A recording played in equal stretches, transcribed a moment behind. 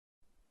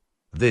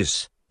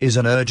This is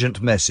an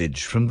urgent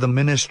message from the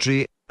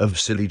Ministry of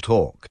Silly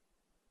Talk.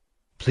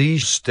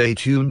 Please stay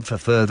tuned for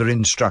further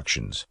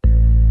instructions.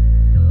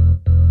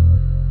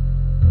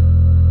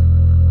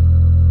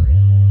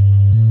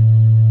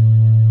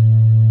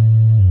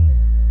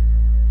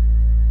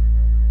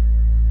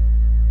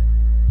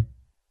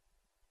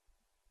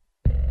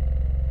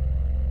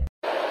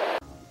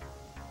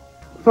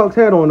 Folks,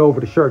 head on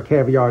over to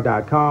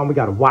shirtcaviar.com. We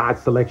got a wide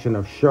selection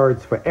of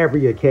shirts for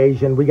every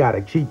occasion. We got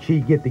a cheat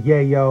sheet, get the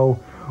yayo.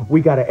 We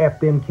got a F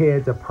them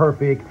kids, a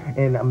perfect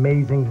and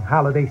amazing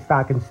holiday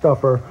stocking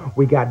stuffer.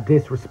 We got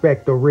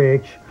disrespect the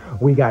rich.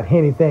 We got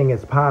anything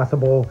is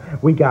possible.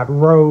 We got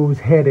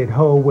rose-headed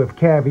hoe with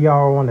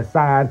caviar on the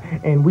side.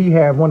 And we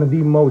have one of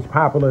the most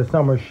popular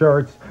summer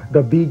shirts,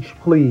 the Beach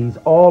Please.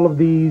 All of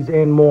these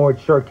and more at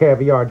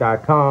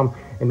shirtcaviar.com.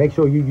 And make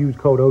sure you use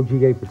code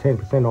OGA for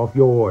 10% off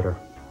your order.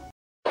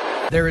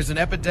 There is an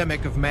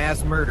epidemic of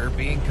mass murder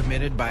being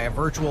committed by a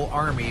virtual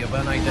army of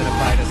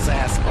unidentified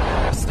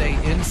assassins. Stay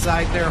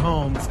inside their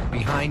homes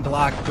behind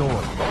locked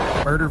doors.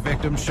 Murder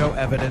victims show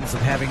evidence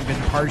of having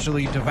been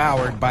partially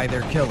devoured by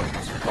their killers.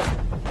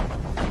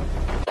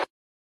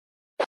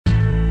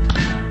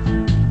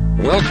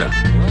 Welcome.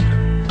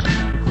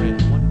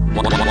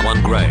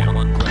 One Graham.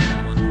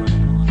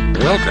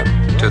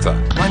 Welcome to the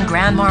One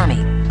Graham Army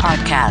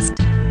podcast.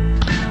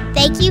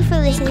 Thank you for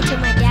listening to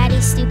my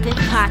daddy's stupid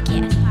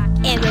podcast.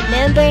 And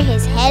remember,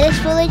 his head is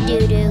full of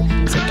doo-doo,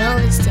 so don't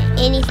listen to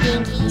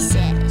anything he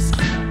says.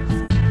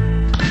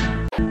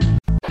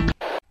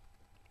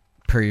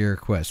 Per your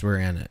request, we're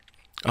in it.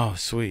 Oh,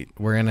 sweet.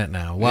 We're in it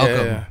now.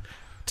 Welcome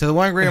to the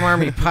One Graham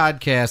Army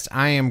podcast.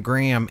 I am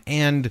Graham,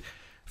 and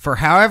for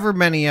however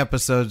many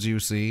episodes you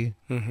see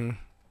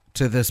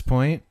to this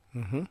point,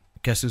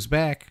 guess who's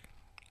back?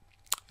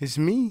 It's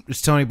me.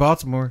 It's Tony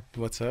Baltimore.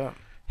 What's up?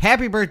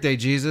 Happy birthday,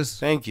 Jesus.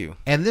 Thank you.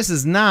 And this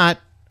is not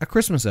a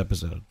Christmas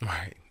episode.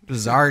 Right. This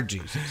is our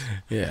Jesus.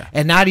 Yeah.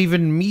 And not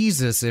even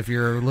Mesus, if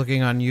you're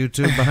looking on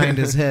YouTube behind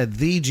his head.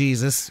 The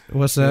Jesus.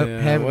 What's up? Yeah,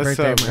 Happy what's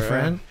birthday, up, my bro?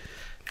 friend.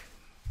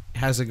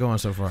 How's it going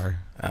so far?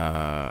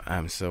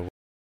 I'm so...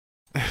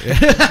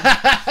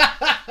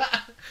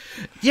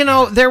 You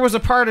know, there was a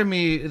part of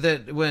me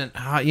that went,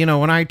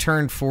 when I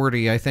turned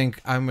 40, I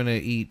think I'm going to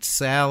eat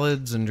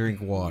salads and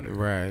drink water.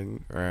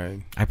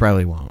 Right. I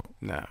probably won't.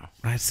 No.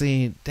 I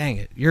see. Dang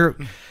it.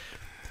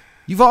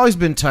 You've always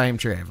been time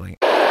traveling.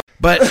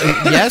 But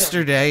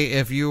yesterday,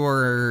 if you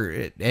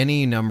were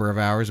any number of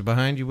hours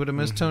behind, you would have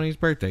missed Tony's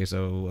birthday.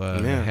 So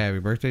happy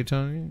birthday,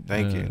 Tony.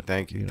 Thank you.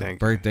 Thank you.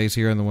 Birthdays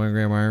here in the One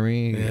Graham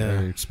Army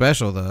are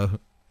special, though.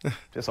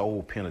 Just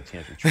old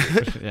penitentiary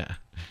trick. Yeah.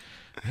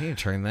 I need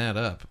to turn that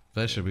up.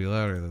 That should be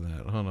louder than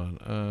that. Hold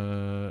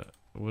on.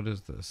 What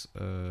is this?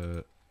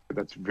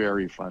 That's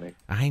very funny.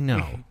 I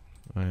know.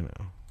 Here,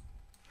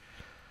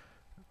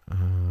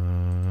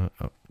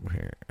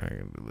 I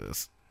can do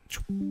this.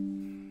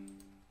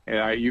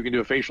 And you can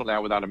do a facial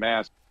now without a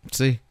mask.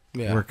 See?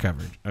 Yeah. We're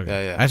covered.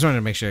 Okay. Yeah. I just wanted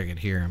to make sure I could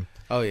hear him.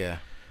 Oh, yeah.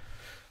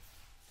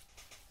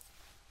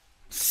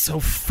 So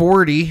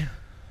 40.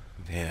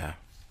 Yeah.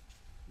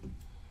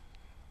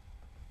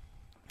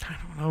 I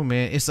don't know,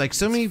 man. It's like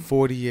so many...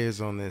 40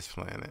 years on this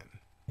planet.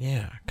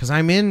 Yeah, because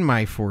I'm in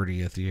my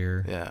 40th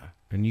year. Yeah.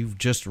 And you've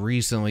just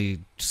recently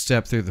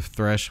stepped through the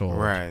threshold.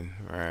 Right.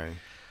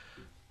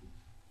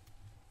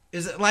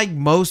 Is it like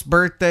most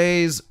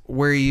birthdays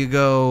where you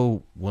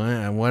go,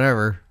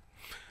 whatever?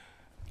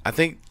 I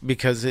think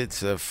because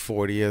it's a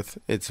 40th,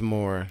 it's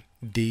more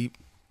deep,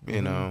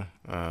 you know.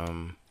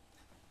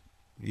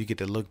 You get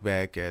to look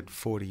back at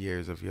 40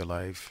 years of your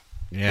life.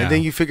 Yeah. And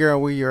then you figure out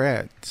where you're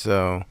at.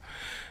 So,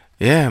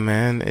 yeah,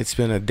 man, it's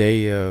been a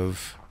day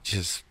of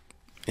just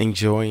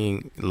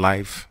enjoying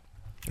life.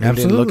 And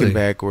Absolutely. then looking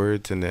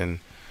backwards and then,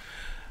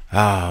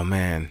 oh,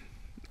 man,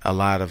 a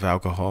lot of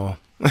alcohol.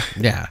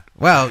 Yeah.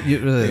 Well, hey,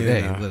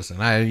 know. listen,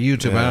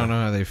 YouTube, I don't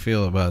know how they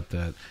feel about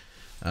that.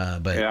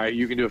 But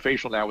You can do a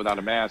facial now without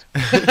a mask.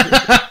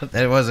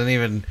 that wasn't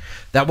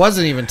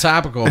even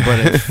topical, but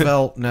it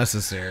felt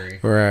necessary.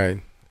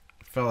 Right.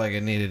 Felt like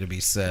it needed to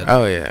be said.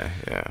 Oh, yeah.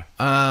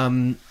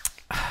 I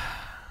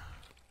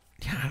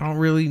don't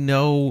really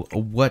know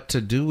what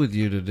to do with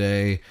you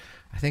today.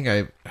 I think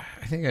I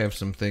have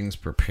some things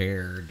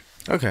prepared.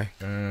 Okay.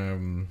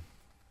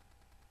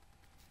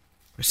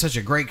 It's such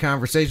a great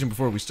conversation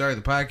before we started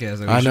the podcast.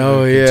 That we I should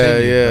know, have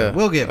continued, yeah. but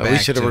we'll get back to it. We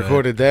should have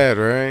recorded that,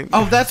 right?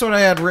 Oh, that's what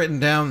I had written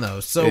down, though.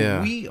 So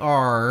Yeah. we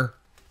are,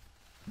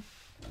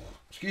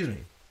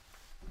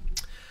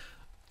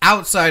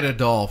 outside of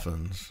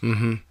Dolphins,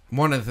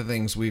 one of the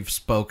things we've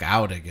spoke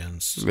out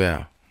against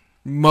Yeah.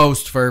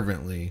 most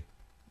fervently,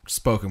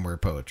 spoken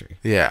word poetry.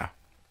 Yeah.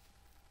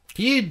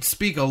 Can you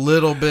speak a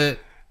little bit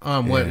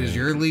on what is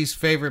your least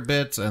favorite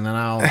bits, and then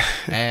I'll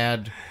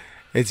add...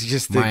 It's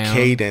just the my own.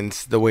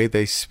 cadence, the way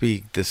they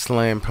speak, the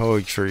slam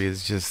poetry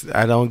is just,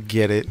 I don't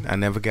get it. I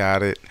never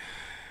got it.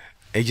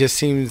 It just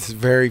seems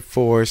very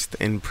forced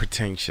and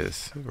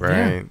pretentious,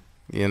 right?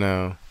 Yeah. You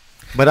know.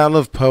 But I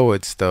love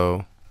poets,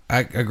 though. I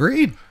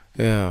agreed.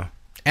 Yeah.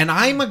 And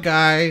I'm a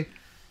guy,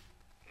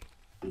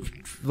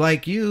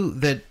 like you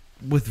that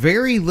with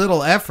very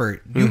little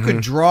effort, you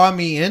could draw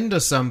me into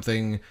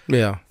something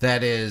Yeah.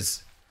 that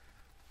is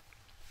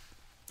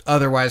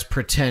otherwise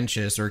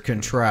pretentious or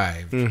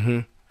contrived.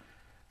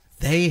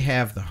 They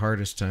have the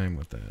hardest time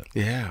with that.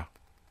 Yeah.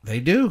 They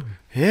do.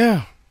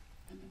 Yeah.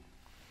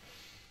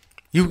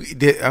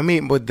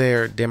 But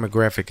their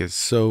demographic is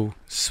so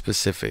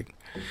specific.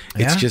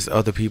 It's Yeah. just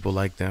other people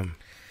like them.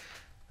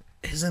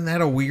 Isn't that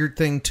a weird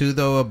thing too,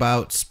 though,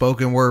 about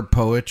spoken word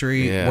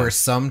poetry, Yeah. where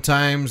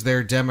sometimes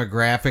their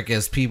demographic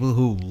is people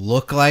who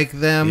look like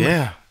them,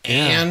 Yeah.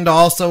 and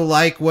also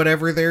like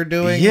whatever they're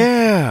doing,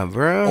 Yeah,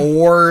 bro.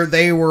 or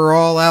they were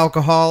all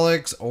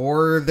alcoholics,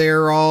 or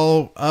they're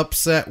all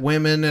upset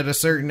women at a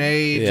certain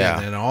age, Yeah.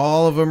 and then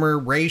all of them are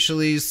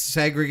racially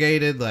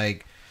segregated.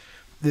 Like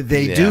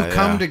they Yeah, do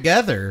come yeah.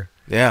 together,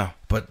 Yeah.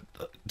 but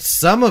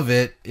some of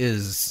it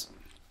is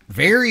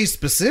very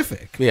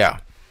specific. Yeah.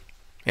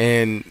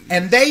 And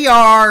And they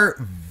are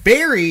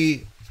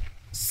very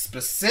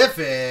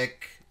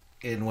specific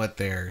in what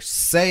they're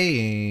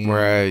saying.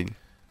 right.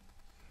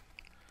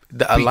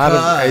 A lot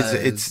of Because-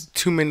 it's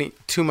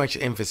too much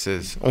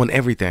emphasis on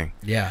everything.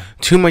 Yeah.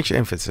 Too much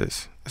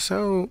emphasis.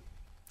 So,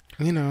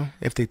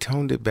 if they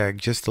toned it back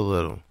just a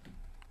little.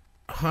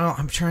 Well,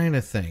 I'm trying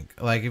to think.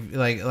 Like if,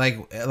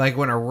 like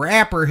when a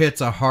rapper hits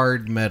a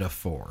hard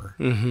metaphor,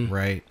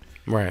 right?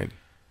 Right.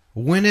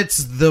 When it's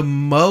the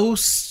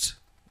most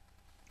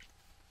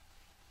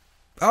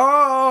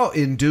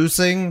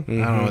inducing. I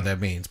don't know what that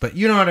means, but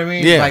you know what I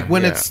mean? Yeah, Like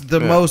when yeah, it's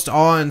the yeah. most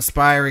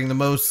awe-inspiring, the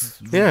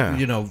most Yeah.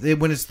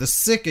 when it's the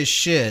sickest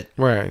shit,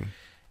 Right.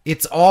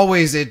 it's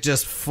always it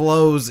just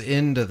flows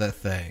into the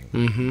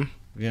thing.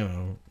 We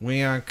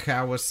on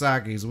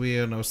Kawasaki's, we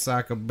in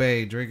Osaka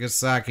Bay drinking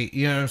sake.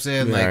 You know what I'm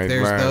saying? Like Right,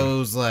 there's right.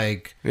 those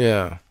like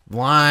Yeah.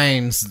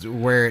 lines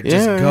where it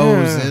just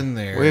goes yeah. in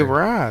there. It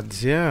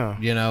rides, yeah.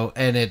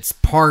 And it's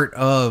part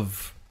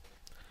of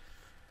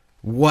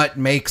what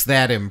makes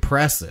that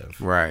impressive.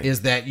 Right.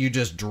 Is that you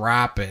just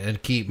drop it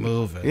and keep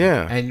moving.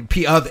 Yeah. And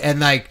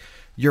like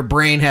your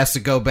brain has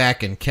to go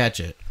back and catch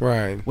it.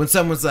 Right. When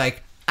someone's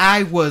like,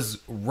 I was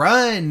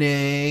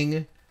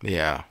running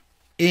Yeah.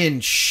 in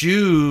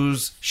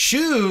shoes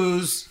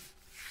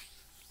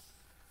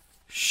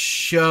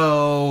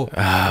show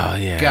Oh,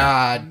 yeah.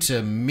 God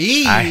to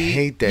me. I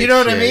hate that You know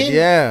what I shit. mean?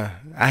 Yeah.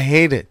 I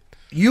hate it.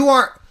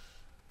 You're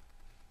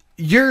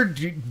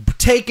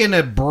taking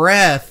a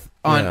breath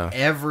on Yeah.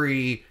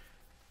 every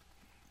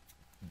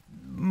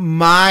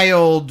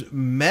mild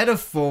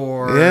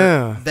metaphor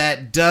Yeah.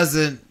 that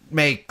doesn't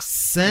make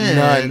sense.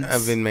 None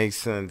of it makes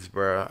sense,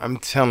 bro. I'm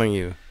telling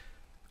you.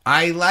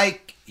 I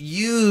like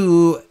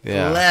you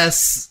Yeah.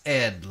 less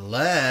and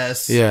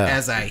less Yeah.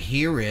 as I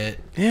hear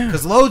it. Yeah.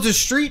 Because loads of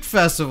street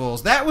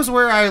festivals, that was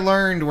where I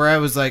learned, where I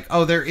was like,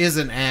 oh, there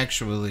isn't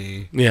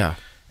actually Yeah.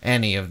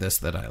 any of this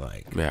that I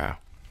like. Yeah.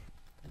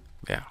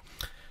 Yeah.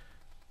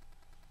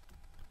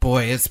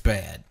 Boy, it's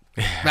bad.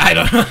 I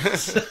don't know.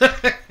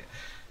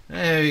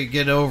 I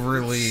get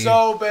overly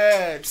So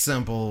bad.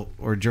 simple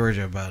or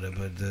Georgia about it,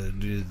 but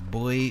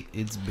boy,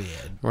 it's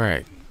bad.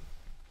 Right.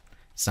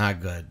 It's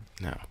not good.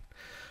 No.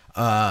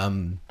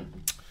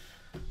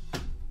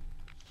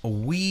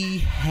 We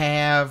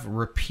have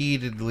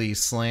repeatedly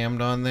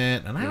slammed on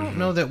that, and I don't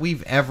know that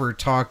we've ever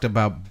talked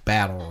about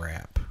battle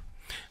rap.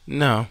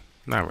 No,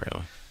 not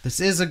really. This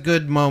is a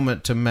good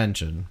moment to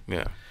mention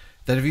Yeah.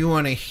 that if you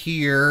want to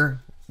hear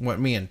what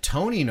me and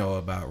Tony know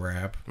about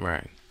rap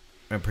Right.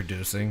 and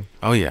producing,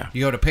 Oh, yeah.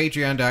 you go to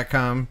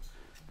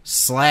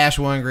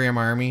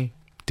patreon.com/1GramArmy.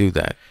 Do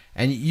that.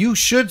 And you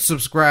should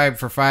subscribe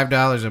for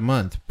 $5 a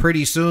month.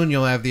 Pretty soon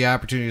you'll have the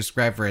opportunity to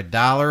subscribe for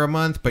 $1 a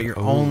month, but you're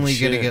only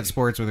going to shit. get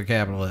sports with a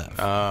capital F.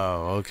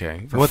 Oh,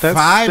 okay. For Well, that's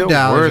 $5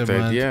 still worth a it.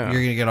 month, Yeah. you're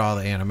going to get all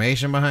the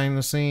animation behind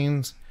the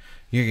scenes.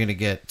 You're going to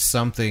get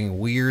something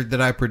weird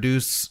that I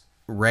produce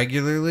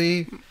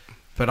regularly.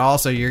 But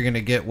also you're going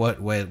to get what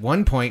at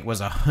one point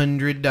was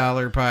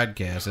 $100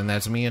 podcast. And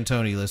that's me and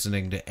Tony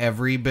listening to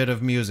every bit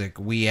of music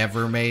we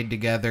ever made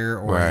together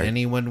or Right.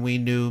 anyone we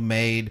knew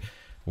made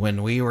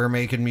when we were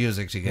making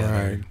music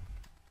together. Right.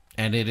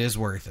 And it is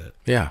worth it.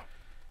 Yeah.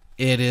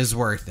 It is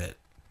worth it.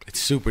 It's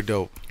super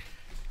dope.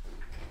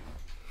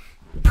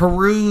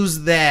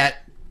 Peruse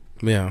that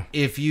Yeah.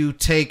 if you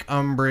take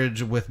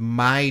umbrage with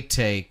my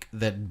take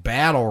that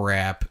battle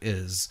rap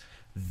is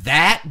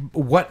that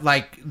what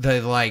like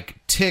the like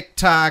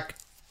TikTok,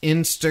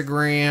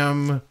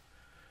 Instagram,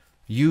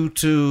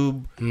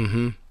 YouTube,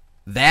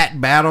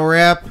 that battle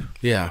rap,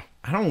 Yeah.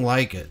 I don't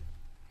like it.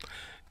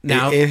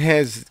 Now it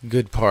has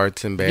good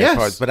parts and bad Yes.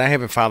 parts, but I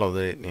haven't followed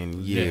it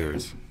in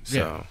years. So,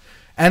 Yeah.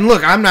 And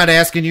look, I'm not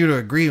asking you to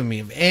agree with me.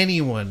 If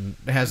anyone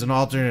has an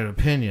alternate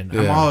opinion,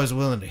 I'm Yeah. always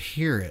willing to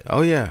hear it.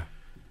 oh, yeah.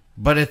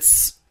 But it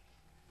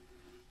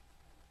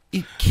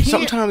can't.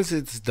 Sometimes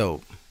it's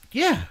dope.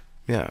 Yeah.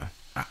 Yeah.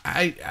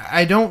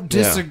 I don't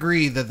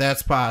disagree that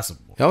that's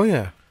possible. Oh,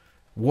 yeah.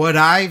 What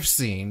I've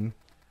seen,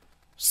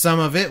 some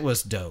of it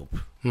was dope.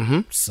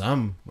 Mm-hmm.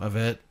 Some of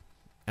it,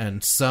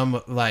 and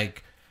some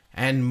like,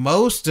 and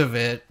most of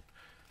it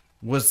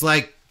was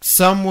like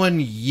someone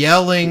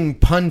yelling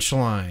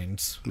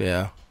punchlines.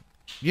 Yeah.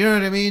 You know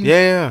what I mean?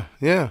 Yeah.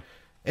 Yeah.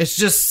 It's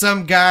just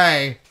some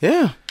guy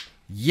Yeah.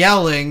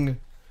 yelling,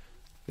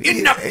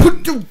 "And I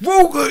put the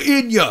Ruger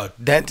in ya,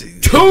 That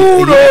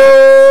Tudor!"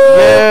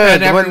 Yeah.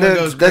 And everyone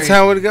goes that's crazy.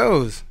 how it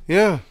goes.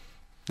 Yeah.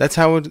 That's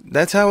how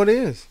it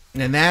is.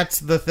 And that's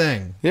the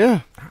thing. Yeah.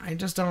 I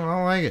just don't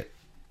like it.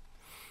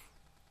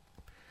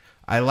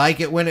 I like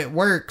it when it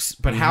works,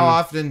 but how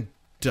often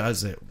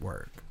does it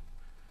work?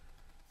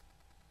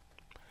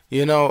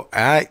 You know,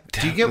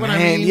 Do you get what I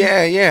mean?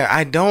 Yeah.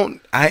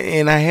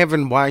 I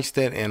haven't watched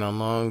it in a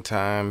long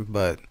time,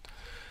 but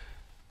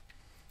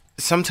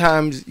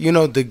sometimes, you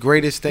know, the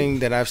greatest thing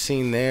that I've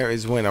seen there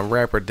is when a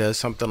rapper does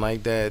something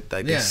like that.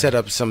 Like they set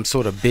up some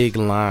sort of big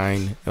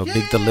line, a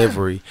big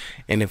delivery,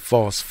 and it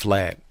falls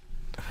flat.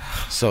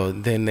 So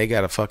then they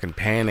gotta fucking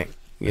panic,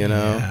 you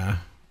know? Yeah.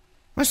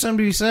 What's something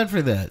to be said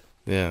for that?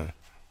 Yeah.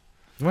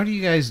 What are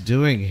you guys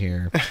doing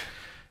here?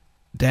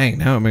 Dang,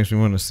 now it makes me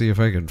want to see if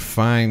I can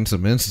find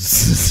some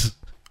instances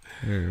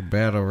where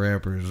battle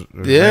rappers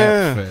or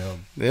rap failed.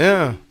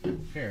 Yeah.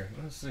 Here,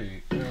 let's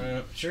see.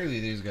 Surely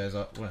these guys,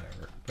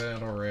 whatever.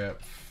 Battle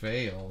rap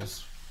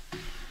fails.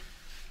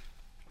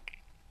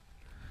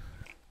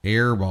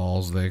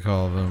 Airballs, they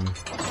call them.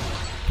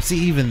 See,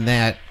 even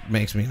that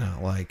makes me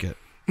not like it.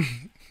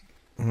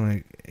 I'm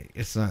like,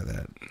 it's not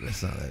that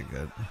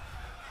good.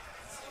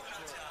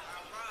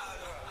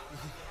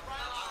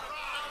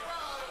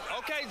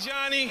 Okay,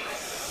 Johnny,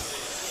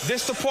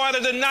 this the part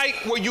of the night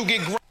where you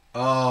get.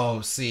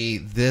 Oh, see,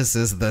 this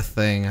is the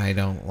thing I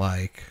don't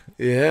like.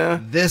 Yeah.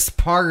 This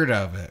part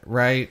of it,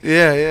 right?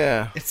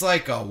 Yeah. It's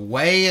like a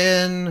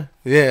weigh-in.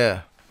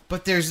 Yeah.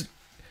 But there's,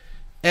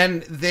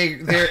 and they're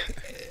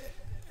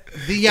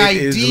the It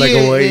idea is like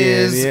a weigh-in,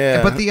 is,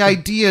 yeah. but the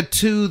idea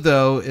too,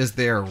 though, is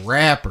they're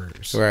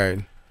rappers, Right.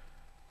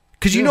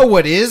 Because you know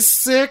what is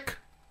sick?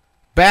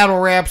 Battle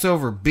raps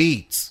over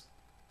beats.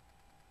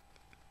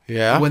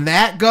 Yeah. When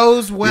that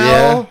goes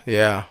well,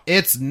 Yeah.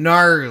 it's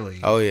gnarly.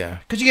 Oh yeah.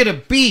 Because you get a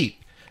beat,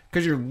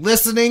 because you're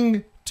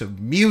listening to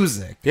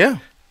music. Yeah.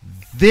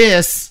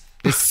 This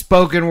is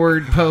spoken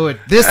word poet.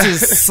 This is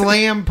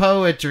slam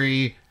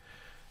poetry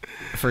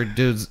for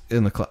dudes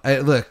in the club.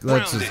 Look,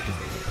 let's just.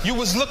 You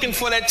was looking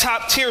for that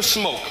top tier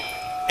smoke,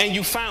 and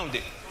you found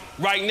it.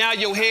 Right now,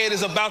 your head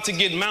is about to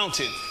get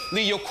mounted.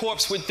 Leave your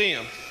corpse with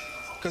them,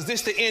 cause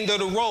this the end of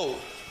the road.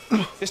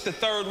 It's the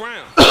third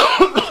round,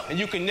 and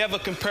you can never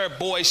compare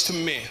boys to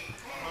men.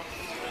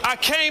 I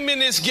came in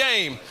this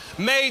game,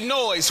 made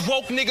noise,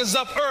 woke niggas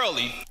up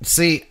early.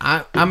 See,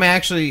 I'm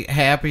actually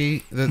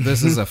happy that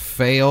this is a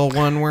fail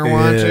one we're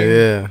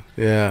watching.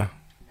 Yeah.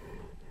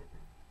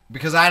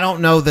 Because I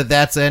don't know that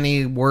that's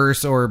any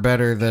worse or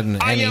better than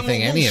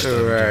anything any of them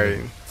do. Right.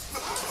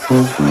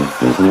 Because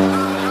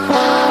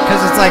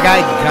it's like I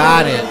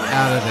got it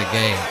out of the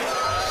gate.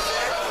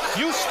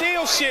 You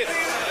steal shit.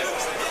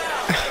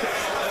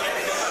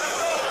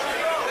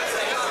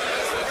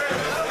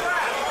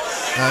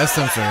 That's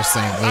some sort of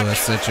St. Louis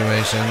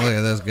situation. Look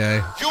at this guy.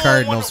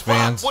 Cardinals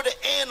fans. With an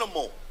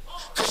animal,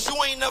 cause you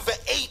ain't never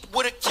ate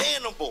with a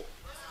cannibal.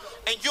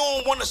 And you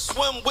don't want to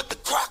swim with the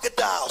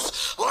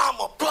crocodiles.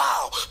 Llama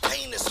Blau,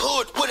 paint his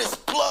hood with his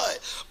blood.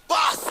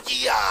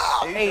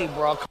 Basquiat. Hey,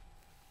 bro.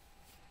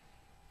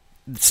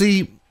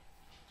 See,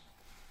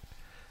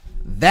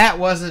 that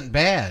wasn't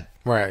bad.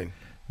 Right.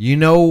 You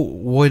know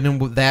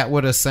when that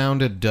would have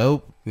sounded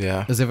dope?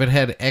 Yeah. Is if it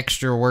had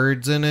extra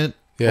words in it.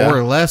 Yeah.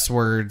 Or less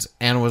words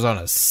and was on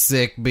a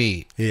sick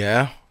beat.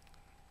 Yeah.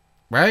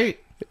 Right?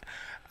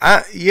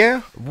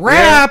 Yeah.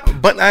 Rap. Yeah,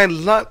 but I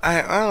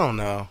don't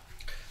know.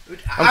 I'm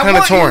I kind of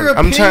want torn. your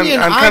I'm opinion.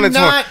 kind of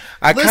torn. not-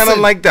 I kind of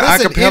Listen, like the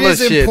acapella it is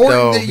shit important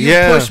though. that you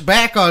Yeah. push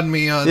back on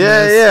me on Yeah,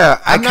 this.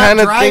 yeah. I I'm not kind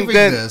of think driving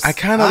that this. I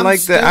kind of I'm like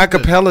the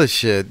stupid. acapella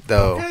shit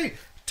though. Okay,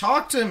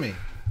 talk to me.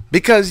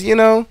 Because, you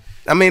know,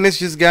 I mean, it's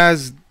just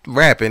guys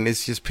rapping.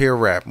 It's just pure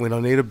rap. We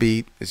don't need a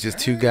beat. It's just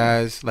two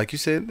guys. Like you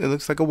said, it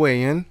looks like a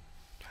weigh-in.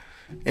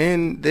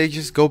 And they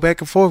just go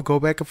back and forth, go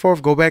back and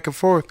forth, go back and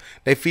forth.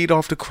 They feed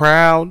off the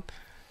crowd.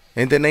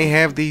 And then they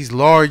have these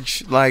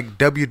large, like,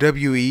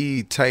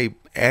 WWE type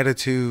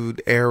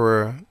attitude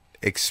era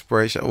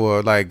expression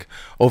or, like,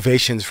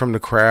 ovations from the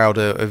crowd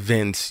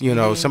events. You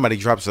know, somebody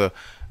drops a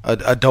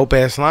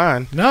dope-ass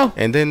line. No.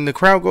 And then the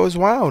crowd goes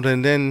wild.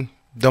 And then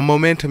the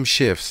momentum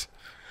shifts.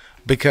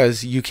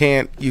 Because you're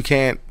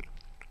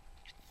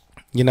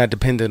not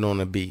dependent on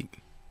a beat.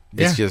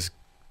 It's just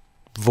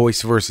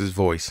voice versus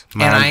voice,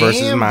 mind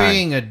versus and I am mind.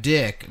 being a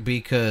dick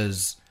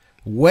because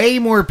way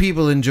more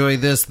people enjoy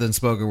this than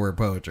spoken word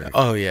poetry.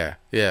 Oh yeah,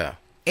 yeah.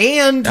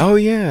 And oh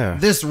yeah,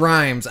 this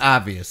rhymes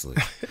obviously.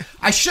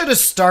 I should have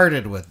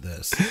started with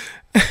this.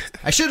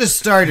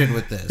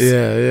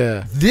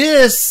 Yeah.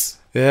 This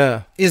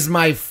Yeah. is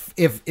my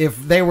if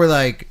they were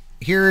like,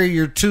 here are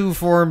your two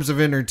forms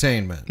of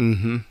entertainment.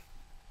 Mm-hmm.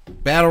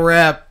 Battle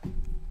rap,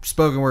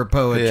 spoken word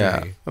poetry.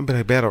 Yeah. I'm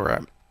like battle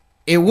rap.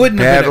 It wouldn't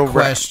have been Battle a rap.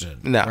 question,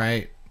 No.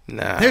 right?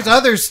 Nah. There's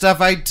other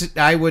stuff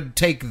I would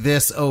take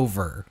this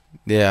over.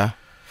 Yeah.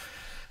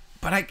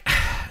 But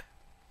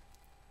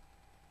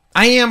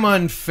I am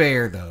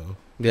unfair though.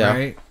 Yeah.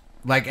 Right?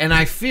 Like, and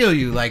I feel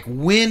you. Like,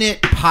 when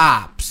it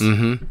pops,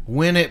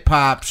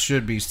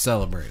 should be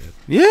celebrated.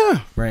 Yeah.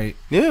 Right?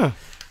 Yeah.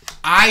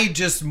 I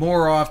just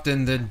more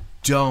often than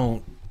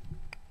don't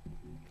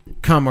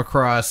come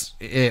across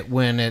it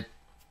when it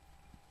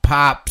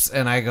pops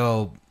and I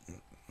go,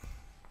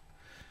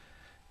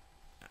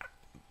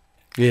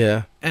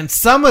 yeah. and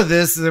some of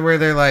this is where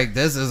they're like,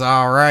 this is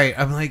all right.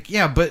 I'm like,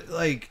 yeah, but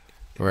like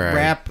Right.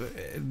 rap,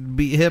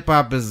 hip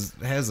hop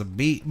has a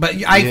beat, but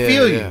I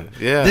feel you.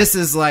 Yeah. This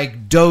is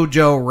like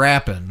dojo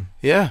rapping.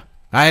 Yeah.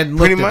 I hadn't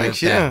Pretty looked at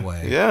much. it Yeah. that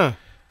way. Yeah.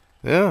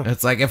 Yeah.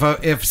 It's like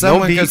if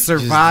someone beat, could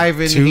survive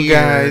in just two here,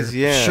 guys,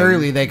 yeah.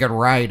 surely they could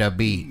write a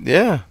beat.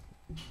 Yeah.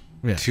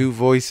 Yeah. Two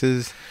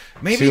voices.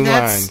 Maybe two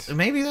that's lines.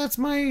 maybe that's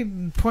my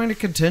point of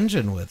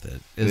contention with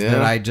it is Yeah.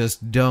 that I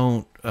just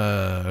don't.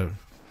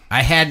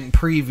 I hadn't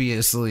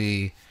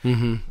previously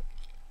been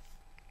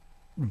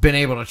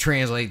able to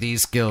translate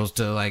these skills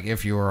to like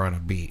if you were on a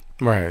beat,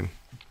 Right.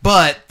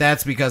 but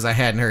that's because I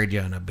hadn't heard you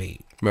on a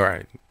beat.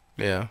 Right.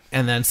 Yeah.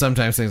 And then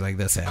sometimes things like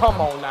this happen.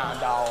 Come on now,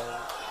 dog.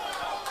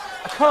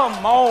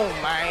 Come on,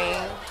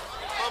 man.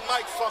 My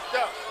mic fucked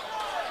up.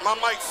 My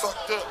mic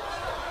fucked up.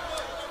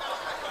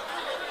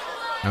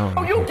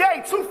 Oh, you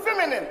gay, too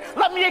feminine.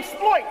 Let me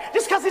exploit.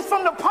 Just because he's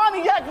from the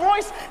Pontiac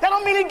Royce, that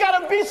don't mean he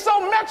gotta be so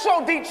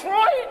Metro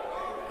Detroit.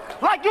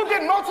 Like you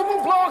did multiple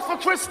blogs for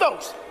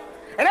Christos.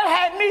 And that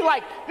had me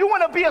like, you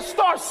wanna be a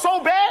star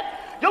so bad?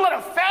 You let a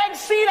fag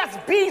see? That's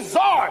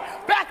bizarre.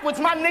 Backwards,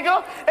 my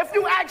nigga. If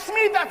you ask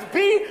me, that's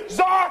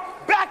bizarre.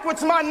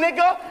 Backwards, my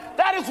nigga.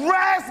 That is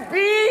Raz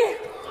B.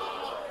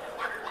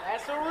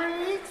 That's a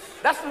read.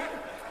 That's a...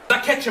 I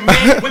catch a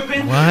man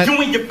whipping, What?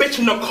 you and your bitch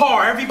in the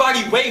car,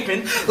 everybody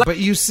waving. But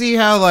you see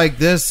how like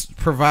this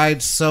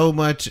provides so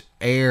much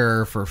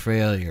air for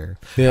failure.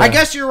 Yeah. I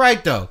guess you're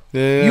right though.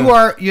 Yeah. You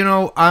are. You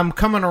know, I'm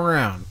coming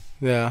around.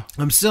 Yeah.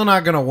 I'm still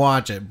not gonna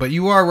watch it, but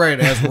you are right.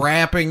 As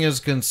rapping is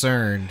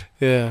concerned,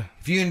 Yeah.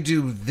 if you can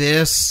do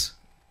this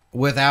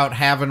without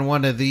having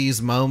one of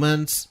these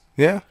moments,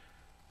 Yeah.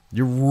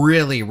 you're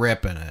really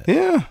ripping it.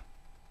 Yeah.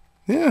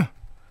 Yeah.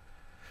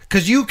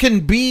 Because you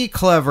can be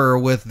clever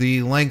with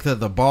the length of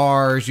the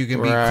bars. You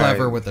can be Right.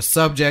 clever with the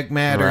subject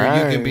matter. You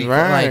Right, can be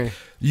right. like,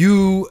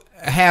 you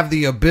have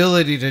the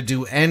ability to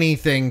do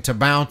anything to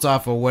bounce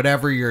off of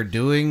whatever you're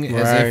doing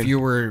as Right. if you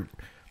were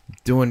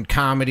doing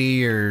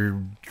comedy or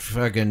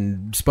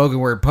fucking spoken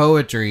word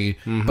poetry.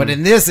 Mm-hmm. But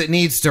in this, it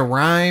needs to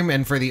rhyme.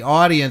 And for the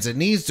audience, it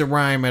needs to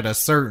rhyme at a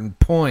certain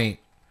point.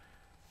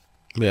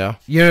 Yeah.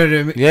 You know what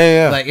I mean?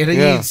 Yeah, yeah. Like, it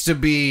Yeah. needs to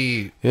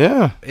be...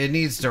 Yeah. It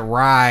needs to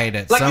ride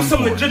at Like some you some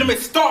point. legitimate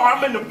star,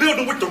 I'm in the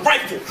building with the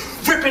rifle,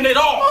 ripping it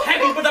off,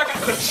 heavy but I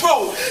got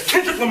control.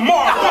 Kendrick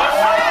Lamar.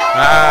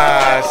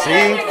 Ah,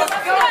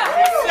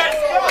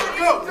 see?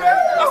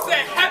 I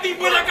said heavy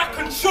but I got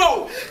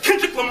control.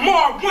 Kendrick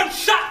Lamar, one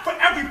shot for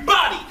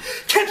everybody.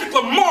 Kendrick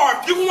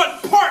Lamar, if you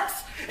want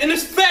parts in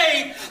this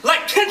fade,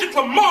 like Kendrick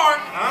Lamar,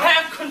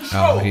 have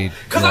control. Oh, he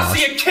Cause I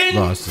see a king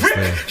lost his rip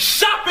fade.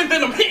 shopping,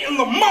 then I'm hitting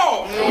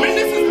Lamar. Man,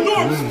 this is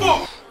Norm's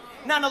fault.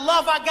 Now the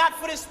love I got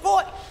for this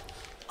sport,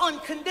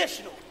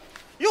 unconditional.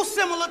 You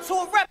similar to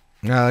a rep.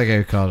 I like how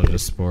you called it a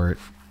sport.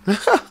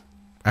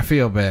 I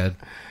feel bad.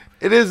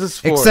 It is a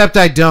sport. Except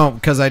I don't,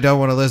 because I don't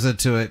want to listen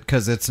to it,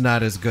 because it's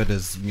not as good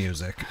as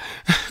music.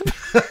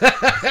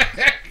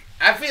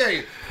 I feel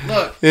you.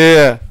 Look,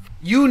 Yeah.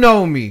 you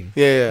know me.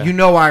 Yeah, yeah. You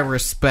know I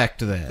respect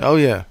that. Oh,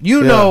 yeah.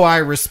 You Yeah. know I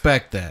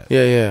respect that.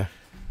 Yeah, yeah.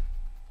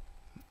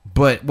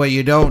 But what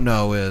you don't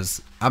know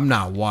is I'm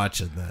not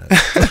watching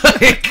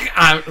that.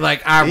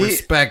 I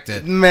respect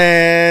it.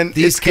 Man,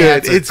 These it's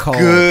cats good. are It's cold.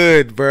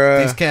 good,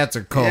 bro. These cats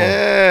are cold.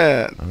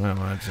 Yeah. I'm not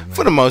watching that.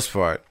 For the most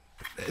part.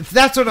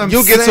 That's what I'm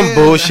You'll saying. get some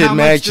bullshit How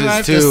much do I matches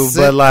have to too,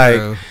 sit but like,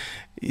 through?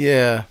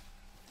 yeah.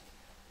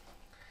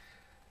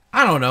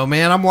 I don't know,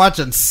 man. I'm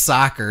watching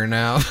soccer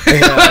now.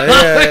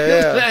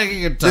 Yeah. I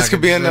can This could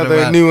be talking shit another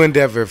about- new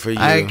endeavor for you.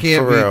 I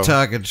can't for be real.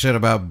 talking shit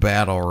about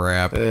battle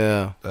rap.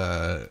 Yeah.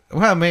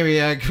 Well,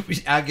 maybe I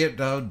get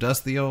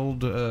dust the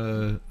old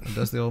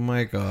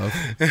mic off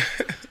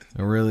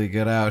and really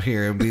get out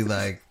here and be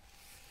like,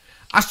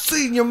 I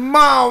seen your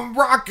mom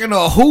rocking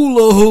a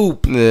hula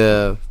hoop.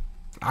 Yeah.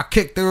 I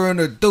kicked her in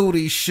the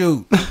duty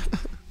shoot.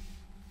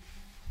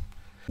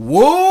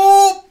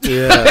 Whoop!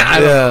 Yeah. I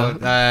don't yeah.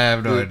 know. I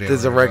have no idea.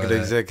 There's a where to go record with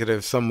that.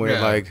 executive somewhere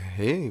Yeah. like,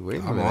 hey, wait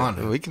a I'm minute. on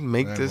it. We can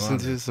make I'm this on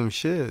into it. some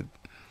shit.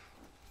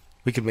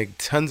 We could make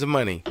tons of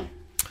money.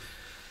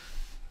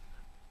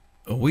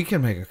 We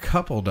can make a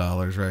couple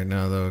dollars right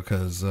now, though,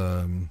 because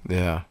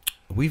Yeah.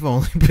 we've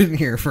only been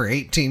here for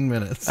 18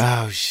 minutes.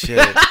 Oh,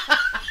 shit.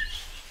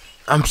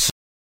 I'm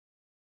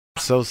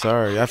so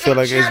sorry. I feel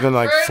like it's been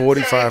like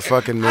 45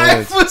 fucking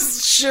minutes. I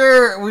was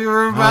sure we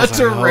were I about was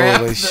to like, wrap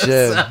holy this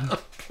shit.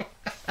 up.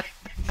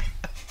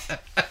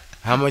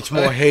 How much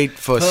more hate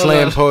for Hold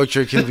slam on.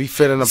 poetry can be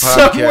fit in a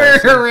podcast?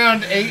 Somewhere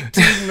around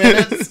 18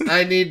 minutes,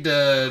 I need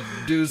to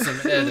do some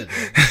editing.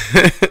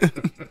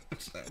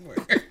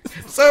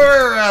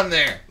 Somewhere around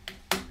there.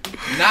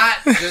 Not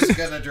just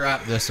gonna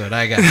drop this one.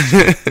 I got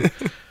you.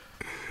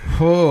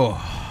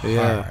 Oh,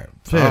 Yeah.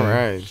 all All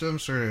right. Some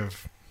sort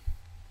of.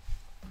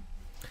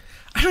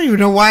 I don't even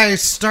know why I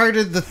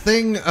started the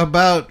thing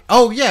about.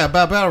 Oh yeah,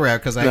 about battle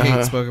rap because I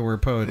hate spoken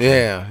word poetry.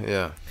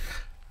 Yeah.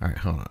 All right,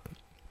 hold on.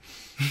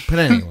 But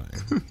anyway,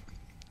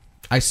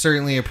 I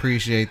certainly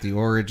appreciate the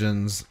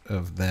origins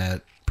of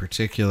that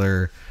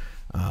particular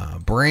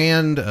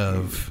brand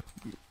of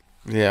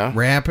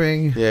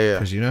rapping. Yeah.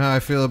 Because you know how I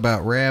feel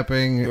about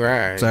rapping.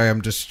 Right. Sorry,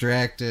 I'm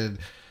distracted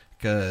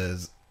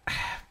because.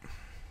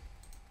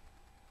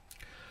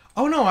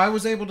 Oh no, I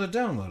was able to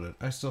download it.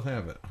 I still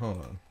have it. Hold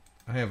on.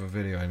 I have a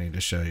video I need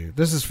to show you.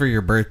 This is for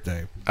your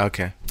birthday.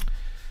 Okay.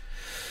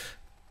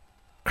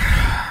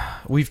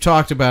 We've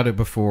talked about it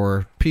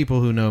before.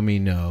 People who know me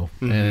know.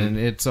 Mm-hmm. And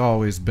it's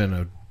always been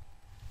a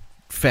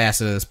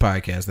facet of this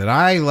podcast that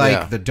I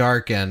like the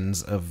dark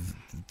ends of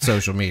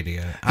social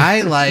media.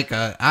 I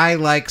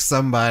like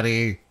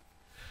somebody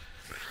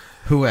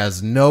who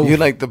has no... You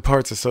like the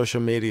parts of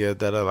social media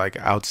that are like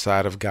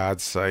outside of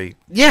God's sight.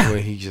 Yeah. Where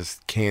he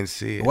just can't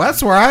see it. Well,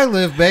 that's where I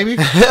live, baby.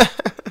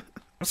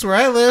 That's where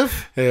I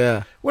live.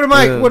 Yeah. What am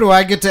I? What do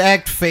I get to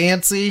act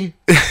fancy?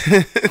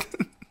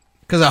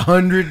 Because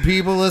 100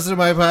 people listen to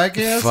my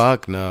podcast.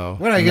 Fuck no.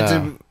 What do I get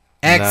to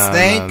act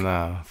stank?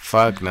 No.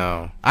 Fuck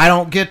no. I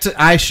don't get to.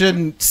 I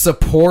shouldn't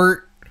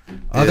support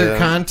other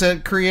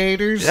content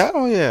creators. Yeah.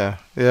 Oh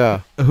yeah.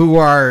 Who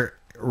are,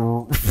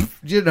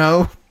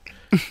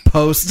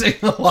 posting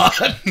a lot.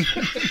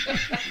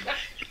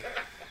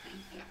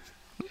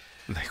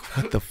 Like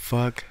what the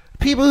fuck?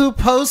 People who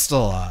post a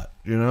lot.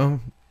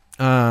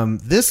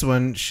 This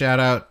one, shout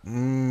out.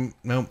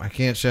 Nope, I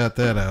can't shout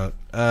that out.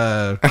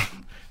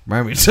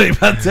 Remind me to tell you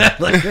about that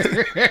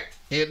later.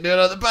 Can't do it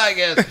on the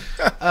podcast.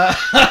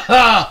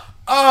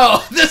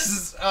 This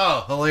is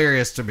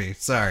hilarious to me.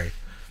 Sorry.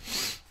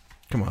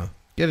 Come on,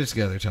 get it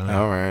together, Tony.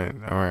 All right.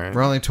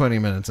 We're only 20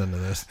 minutes into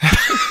this.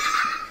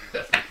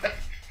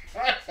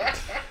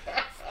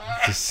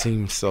 This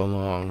seems so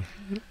long.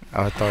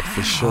 I thought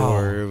for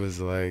sure it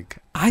was like.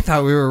 I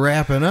thought we were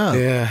wrapping up.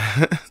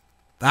 Yeah.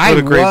 What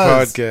a great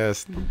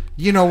podcast.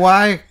 You know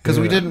why? Because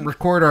we didn't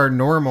record our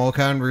normal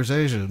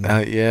conversation.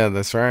 Yeah,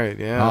 that's right.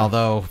 Yeah.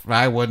 Although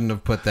I wouldn't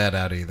have put that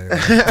out either.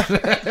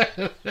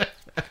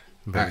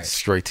 Right.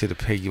 Straight to the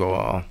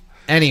paywall.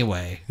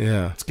 Anyway.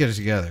 Yeah. Let's get it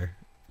together.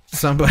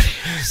 Somebody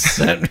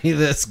sent me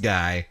this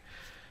guy.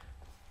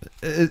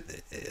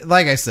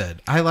 Like I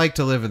said, I like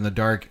to live in the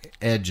dark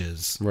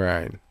edges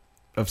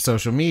of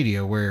social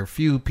media where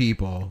few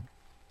people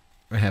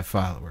have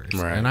followers.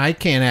 Right. And I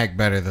can't act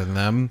better than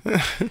them.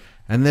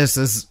 And this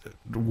is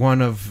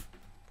one of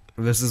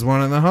the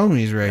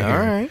homies right here. All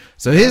right.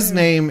 So his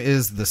name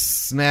is the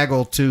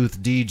Snaggletooth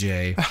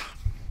DJ.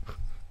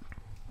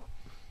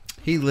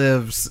 He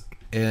lives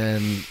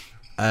in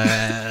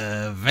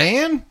a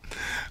van.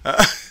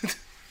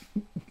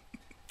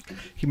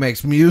 He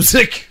makes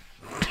music.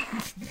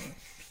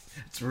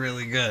 It's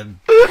really good.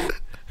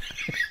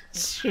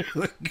 It's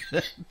really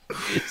good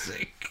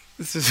music.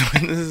 This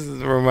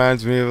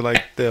reminds me of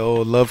like the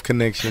old Love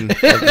Connection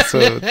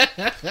episode,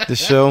 the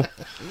show.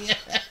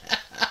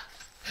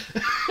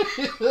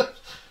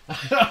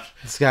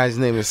 This guy's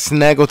name is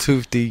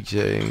Snaggletooth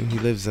DJ. And he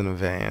lives in a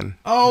van.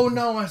 Oh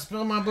no! I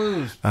spilled my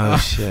booze. Oh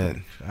shit!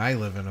 I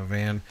live in a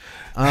van.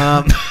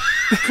 I'll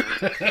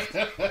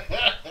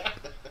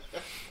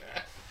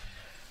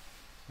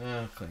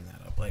clean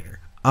that up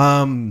later.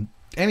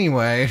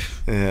 Anyway.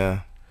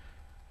 Yeah.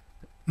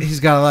 He's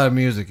got a lot of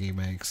music he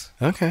makes.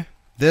 Okay.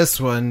 This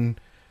one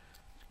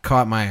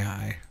caught my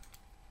eye.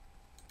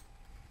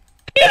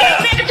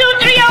 Don't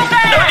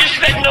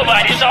disrespect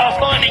nobody. It's all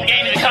fun and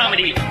games and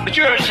comedy. But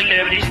you're a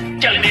celebrity.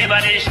 Telling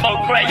everybody to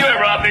smoke crack. You're a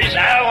rock bitch.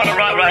 I want to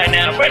rock right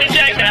now. Freddie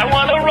Jackson, I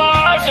want to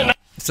rock tonight.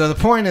 So the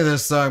point of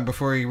this song,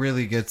 before he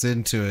really gets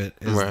into it,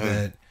 is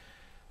that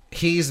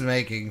he's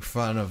making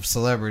fun of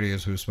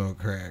celebrities who smoke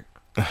crack.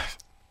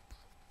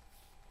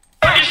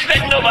 Don't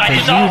disrespect nobody.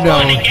 It's all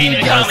fun and games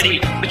and comedy.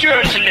 But you're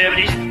a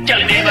celebrity.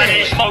 Telling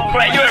everybody to smoke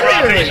crack. You're a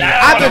rock bitch.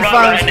 I want to rock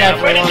right now.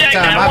 Freddie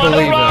Jackson, I want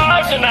to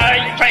rock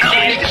tonight.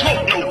 Crackhead, you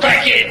smoke no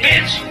crackhead,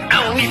 bitch.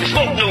 I don't need to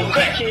smoke no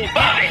crackhead.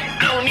 Bobby,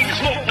 I don't need to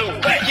smoke no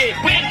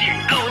crackhead. Wendy,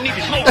 I don't need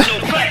to smoke no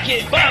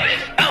crackhead. Bobby,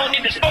 I don't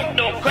need to smoke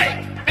no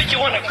crack. Bitch, you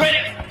want a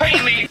credit?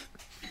 Pay me.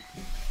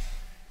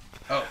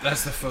 Oh,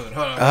 that's the food.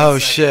 Hold on. Oh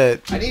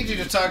shit! I need you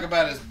to talk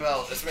about his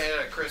belt. It's made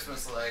out of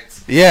Christmas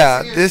lights.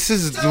 Yeah, this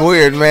is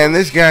weird, man.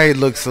 This guy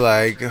looks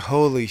like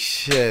holy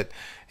shit.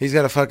 He's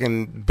got a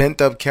fucking bent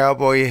up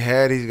cowboy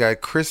hat. He's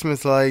got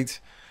Christmas lights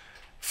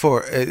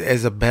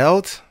as a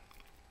belt.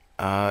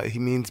 He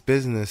means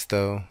business,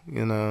 though.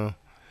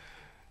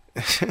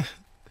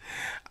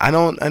 I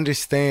don't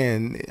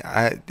understand.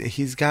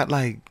 He's got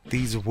like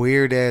these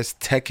weird ass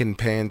Tekken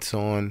pants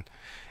on,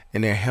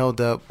 and they're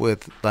held up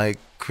with like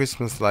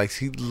Christmas lights.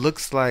 He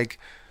looks like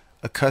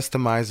a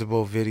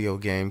customizable video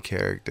game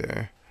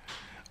character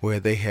where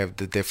they have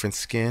the different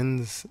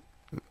skins.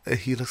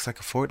 He looks like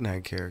a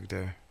Fortnite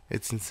character.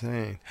 It's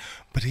insane.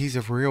 But he's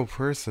a real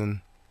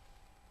person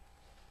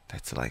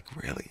that's like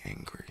really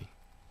angry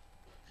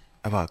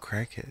about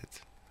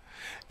crackheads.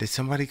 Did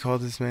somebody call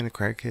this man a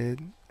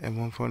crackhead at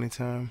one point in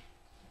time?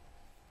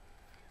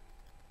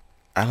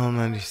 I don't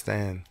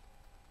understand.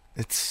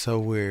 It's so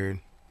weird.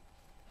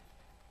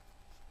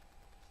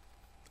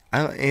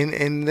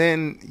 And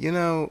then, you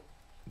know,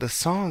 the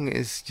song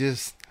is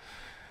just...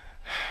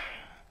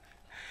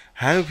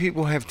 How do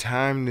people have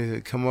time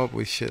to come up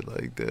with shit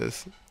like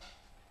this?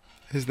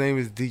 His name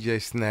is DJ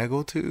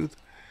Snaggletooth,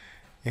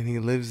 and he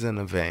lives in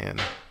a van.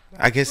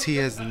 I guess he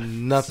has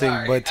nothing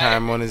but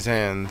time on his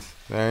hands,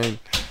 right?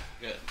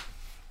 Good.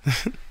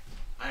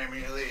 I didn't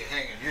mean to leave you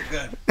hanging. You're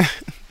good.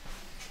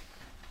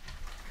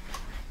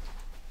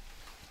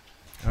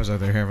 I was out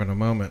there having a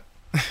moment.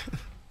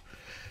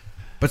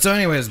 But so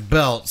anyways,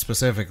 Belt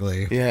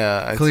specifically.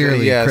 Yeah.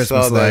 Clearly Christmas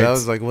I saw that. lights. I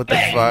was like, what the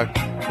fuck?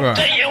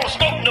 Say you don't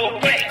smoke no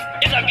crack.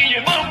 If I give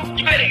you money,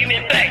 you better give me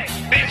it back,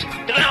 bitch.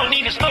 Cause I don't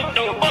even smoke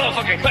no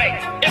motherfucking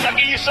crack. If I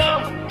give you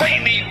some,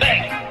 pay me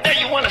back. Now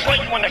you wanna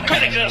smoke, you wanna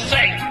credit just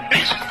say,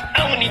 bitch,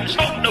 I don't even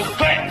smoke no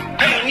crack.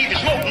 I don't even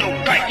smoke no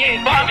crack. Yeah,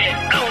 Bobby,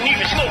 I don't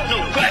even smoke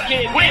no crack.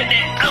 Yeah, Wendy,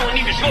 I don't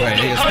even smoke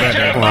no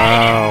Hunter.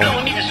 Wow. I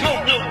don't even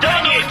smoke no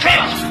Donald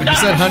Trump. He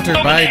said Hunter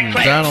Biden,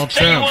 Donald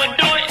Say you Trump. wanna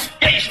do it,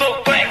 yeah, you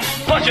smoke crack.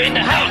 Punch her in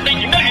the house,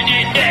 then you know you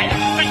did that.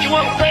 Bitch, you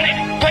want credit,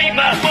 pay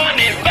my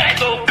money back.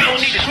 So I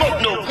don't even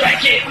smoke no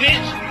crack. Yeah,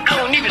 bitch, I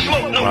don't even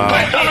smoke no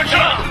crack. Donald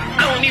Trump,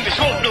 I don't even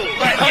smoke no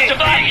crack. Hunter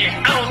Biden,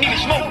 I don't even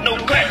smoke no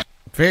crack.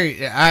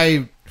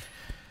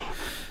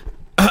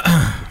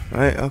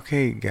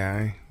 Okay,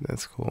 guy.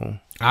 That's cool.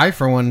 I,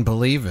 for one,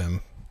 believe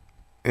him.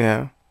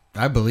 Yeah.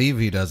 I believe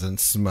he doesn't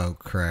smoke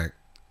crack.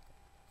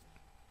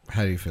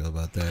 How do you feel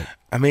about that?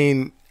 I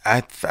mean,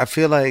 I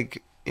feel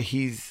like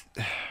he's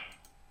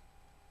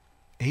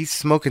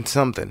smoking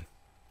something.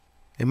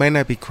 It might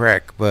not be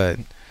crack, but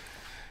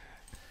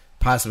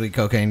possibly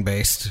cocaine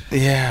based.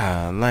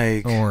 Yeah,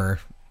 like or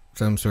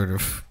some sort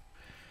of.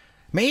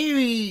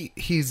 Maybe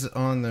he's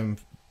on them.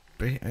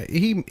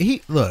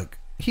 He look.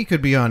 He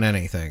could be on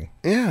anything.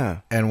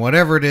 Yeah. And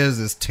whatever it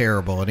is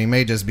terrible, and he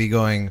may just be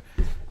going,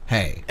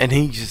 "Hey." And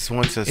he just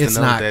wants us to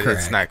know that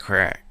it's not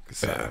crack.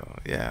 So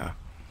yeah.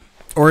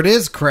 Or it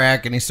is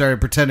crack, and he started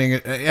pretending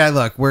it. Yeah,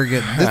 look, we're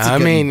getting. I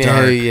mean,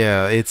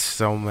 yeah, it's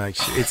so much.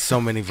 It's so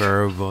many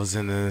variables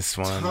in this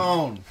one.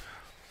 Tone.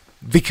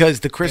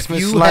 Because the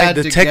Christmas slide,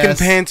 the Tekken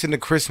pants and the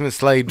Christmas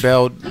slide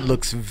belt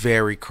looks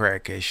very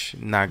crackish.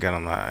 Not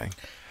gonna lie.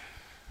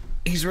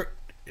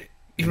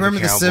 You remember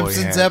the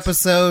Simpsons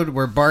episode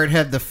where Bart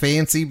had the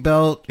fancy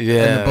belt and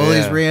the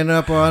bullies ran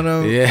up on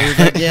him? Yeah. He was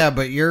like, yeah,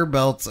 but your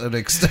belt's an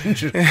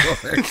extension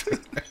cord.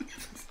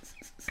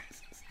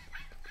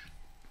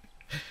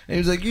 And he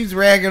was like, he's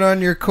ragging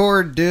on your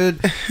cord, dude.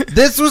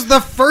 This was the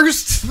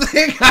first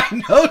thing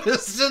I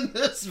noticed in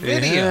this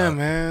video. Yeah,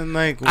 man.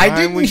 Like, I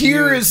didn't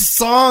hear his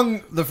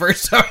song the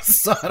first time I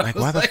saw it. Like,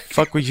 why the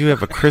fuck would you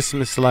have a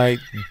Christmas light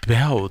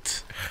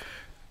belt?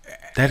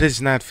 That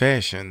is not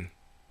fashion.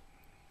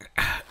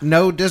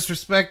 No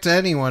disrespect to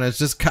anyone. It's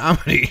just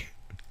comedy.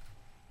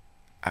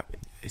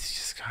 It's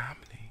just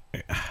comedy.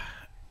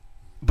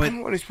 But I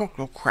don't want to smoke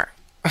no crack.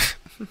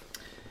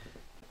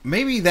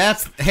 Maybe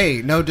that's,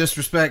 hey, no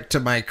disrespect to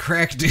my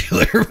crack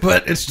dealer,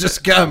 but it's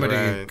just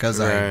comedy because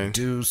I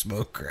do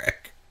smoke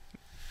crack.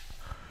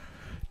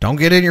 Don't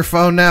get in your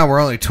phone now. We're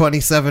only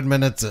 27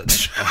 minutes in.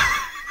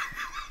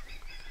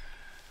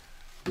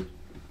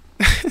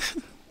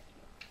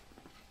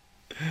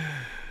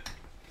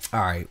 All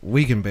right,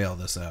 we can bail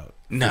this out.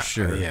 No, for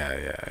sure.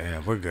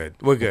 Yeah. We're good.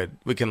 We're good.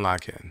 We can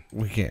lock in.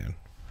 We can.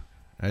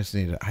 I just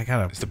need to. I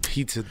gotta. It's the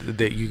pizza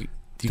that you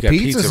the got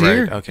pizza's pizza,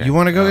 here. right? Okay. You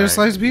want to go get a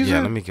slice of pizza?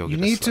 Yeah, let me go. You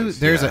get need a slice. to.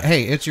 There's a.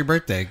 Hey, it's your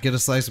birthday. Get a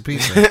slice of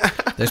pizza.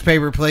 There's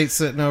paper plates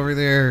sitting over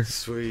there.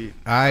 Sweet.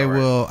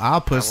 I'll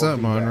put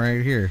something on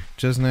right here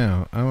just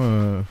now.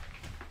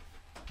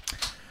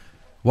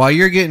 While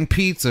you're getting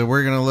pizza,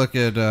 we're gonna look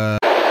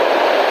at.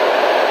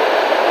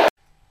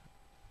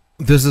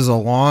 This is a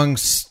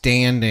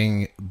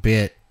long-standing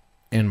bit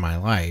in my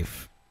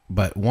life,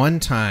 but one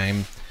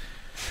time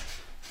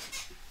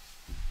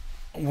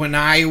when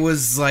I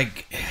was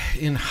like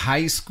in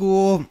high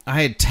school,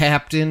 I had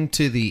tapped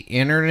into the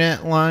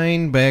internet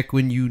line back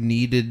when you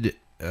needed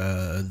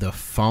the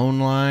phone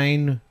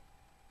line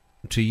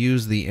to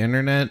use the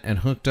internet, and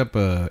hooked up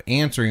a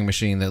answering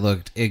machine that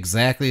looked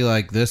exactly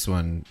like this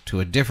one to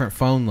a different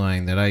phone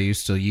line that I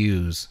used to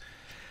use.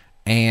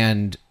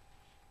 And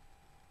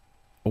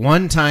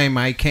one time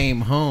I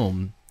came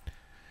home.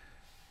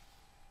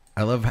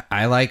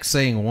 I like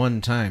saying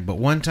one time, but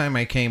one time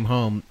I came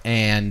home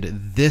and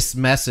this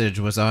message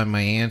was on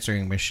my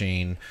answering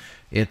machine.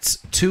 It's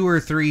 2 or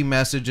 3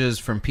 messages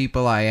from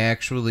people I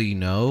actually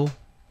know,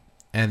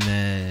 and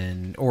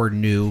then, or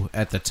knew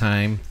at the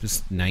time. This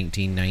is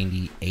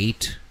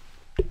 1998,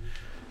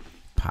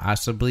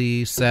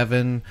 possibly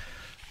 7,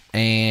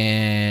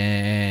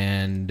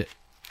 and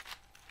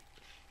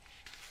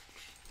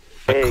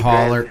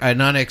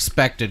an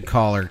unexpected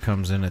caller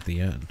comes in at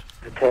the end.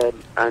 Ted,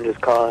 I'm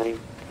just calling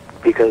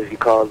because you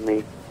called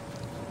me.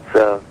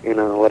 So,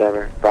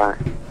 whatever. Bye.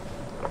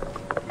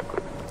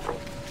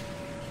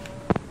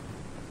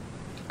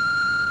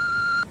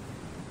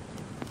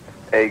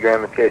 Hey,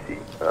 Graham, it's Casey.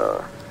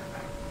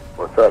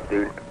 What's up,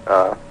 dude?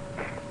 I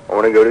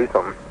want to go do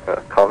something.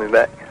 Call me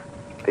back.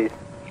 Peace.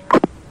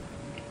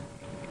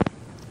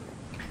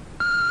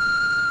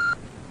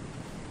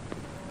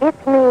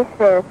 It's me,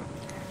 sis.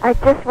 I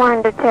just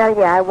wanted to tell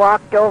you I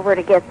walked over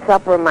to get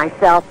supper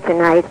myself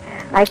tonight.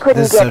 I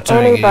couldn't This is so get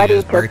Tony anybody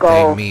Gaga's to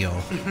birthday go, meal.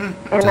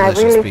 and I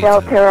Delicious really pizza.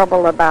 felt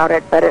terrible about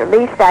it, but at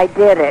least I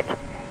did it.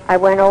 I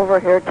went over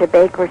here to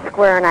Baker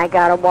Square and I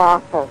got a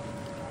waffle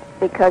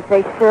because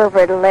they serve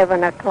at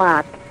 11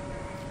 o'clock.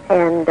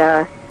 And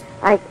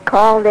I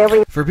called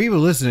every... For people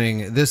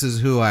listening, this is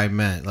who I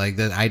meant. Like,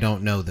 that I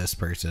don't know this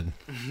person.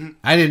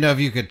 I didn't know if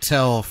you could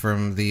tell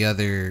from the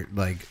other,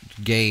 like,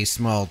 gay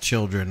small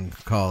children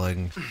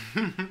calling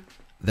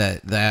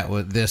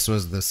this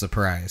was the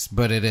surprise.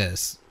 But it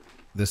is.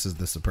 This is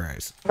the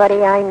surprise.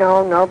 Everybody I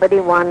know,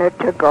 nobody wanted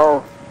to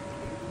go.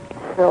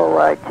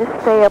 So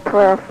just say a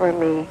prayer for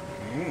me.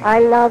 I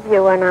love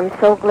you, and I'm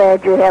so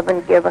glad you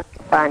haven't given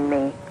up on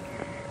me.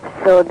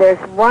 So there's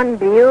one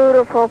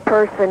beautiful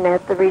person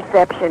at the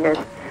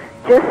receptionist,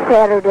 just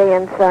Saturday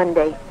and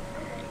Sunday,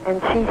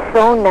 and she's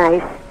so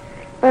nice.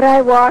 But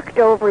I walked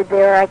over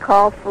there, I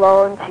called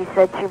Flo, and she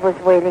said she was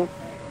waiting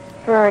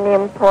for an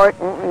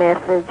important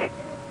message,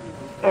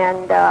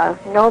 and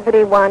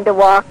nobody wanted to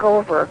walk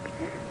over.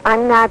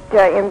 I'm not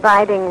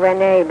inviting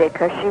Renee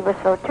because she was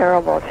so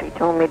terrible. She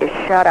told me to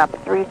shut up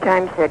 3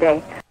 times a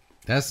day.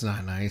 That's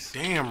not nice.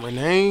 Damn,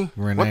 Renee.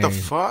 What the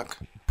fuck?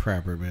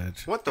 Proper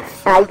bitch. What the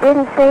fuck? I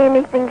didn't say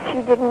anything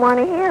she didn't want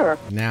to hear.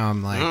 Now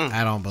I'm like,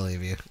 I don't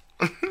believe you.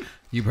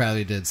 You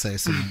probably did say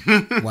some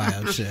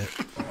wild shit.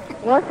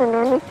 Wasn't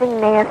anything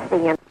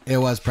nasty, and It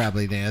was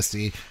probably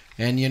nasty.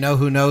 And you know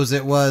who knows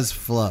it was?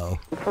 Flo.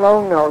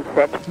 Flo knows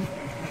it.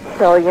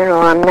 So,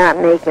 I'm not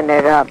making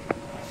it up.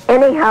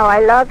 Anyhow, I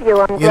love you.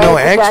 I'm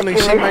glad actually, you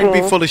got she your might be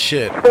machine. full of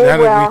shit. Stay Now that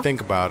well. we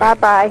think about it.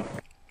 Bye-bye.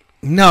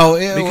 No,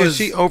 because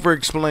she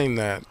over-explained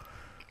that.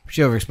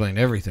 She over-explained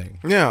everything.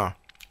 Yeah.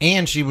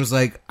 And she was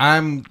like,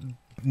 I'm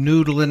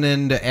noodling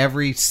into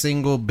every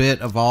single bit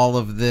of all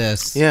of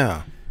this.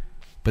 Yeah.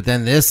 But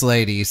then this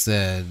lady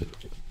said,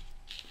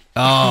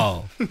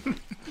 oh,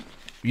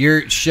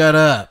 shut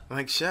up.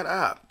 Like, shut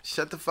up.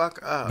 Shut the fuck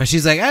up. But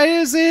she's like, I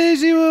didn't say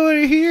anything you want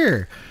to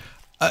hear.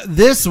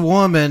 This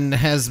woman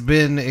has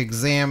been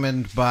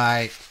examined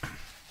by...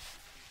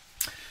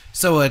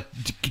 So a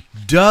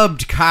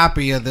dubbed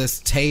copy of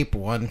this tape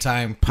one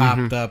time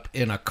popped up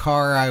in a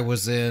car I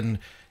was in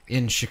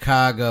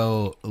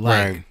Chicago,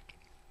 like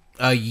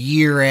a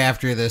year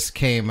after this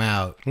came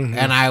out.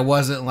 And I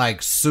wasn't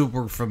like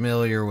super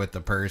familiar with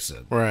the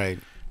person. Right.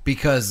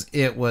 Because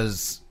it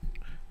was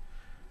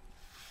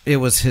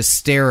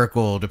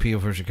hysterical to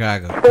people from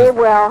Chicago. Stay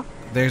well.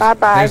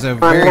 Bye-bye. There's a I'm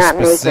very not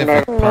specific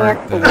making it part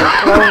nasty.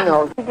 that Flo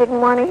knows. She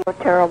didn't want to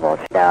hear terrible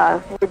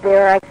stuff.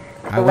 There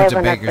I went to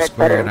 11 Baker of it,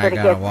 Square but and I I'm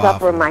got going a to get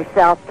supper waffle.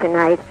 myself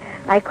tonight.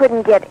 I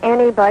couldn't get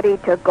anybody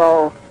to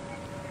go,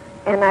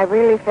 and I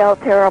really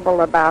felt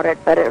terrible about it,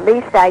 but at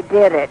least I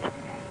did it.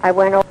 I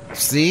went over...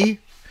 See?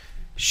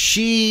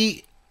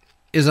 She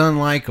is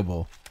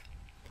unlikable.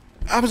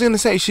 I was going to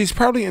say, she's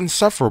probably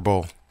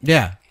insufferable.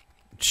 Yeah.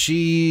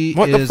 She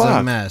What the is fuck?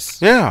 a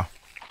mess. Yeah.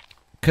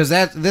 Because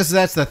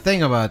that's the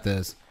thing about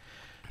this.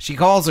 She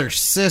calls her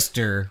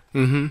sister,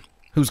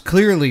 who's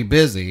clearly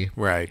busy.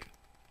 Right.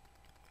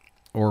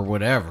 Or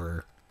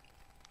whatever.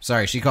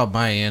 Sorry, she called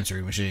my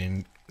answering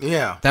machine.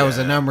 Yeah. That was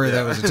a number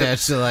that was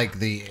attached to like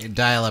the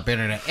dial-up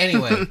internet.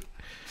 Anyway.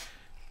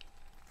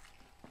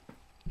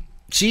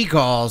 She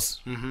calls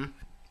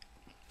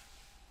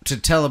to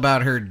tell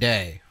about her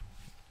day.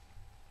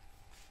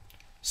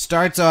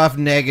 Starts off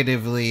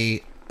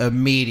negatively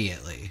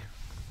immediately.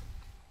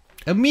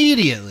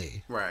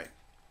 Immediately. Right.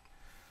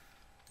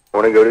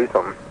 Want to go do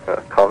something?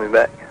 Call me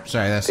back.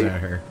 Sorry, that's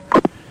not her.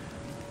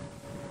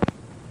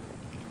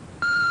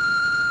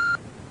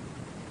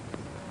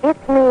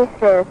 It's me,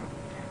 sis.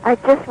 I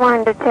just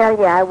wanted to tell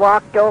you I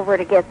walked over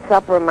to get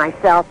supper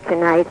myself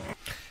tonight.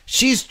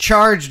 She's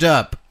charged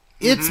up.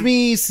 It's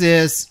me,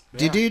 sis.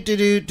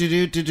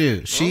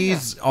 Do.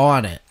 She's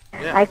on it.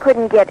 I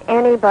couldn't get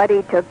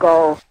anybody to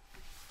go.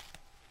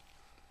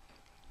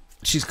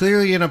 She's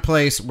clearly in a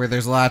place where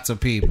there's lots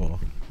of people.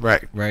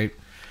 Right. Right?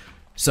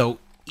 So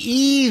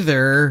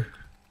either...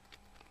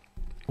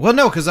 Well,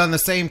 no, because on the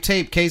same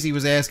tape, Casey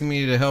was asking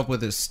me to help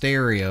with his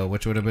stereo,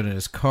 which would have been in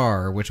his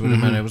car, which would have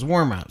meant it was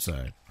warm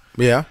outside.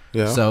 Yeah,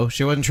 yeah. So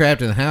she wasn't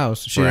trapped in the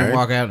house. She didn't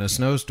walk out in a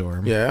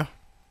snowstorm. Yeah.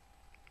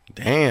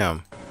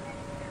 Damn.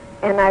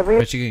 And I really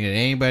But you can get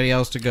anybody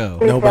else to go.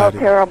 felt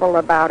terrible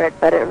about it,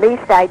 but at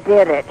least I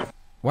did it.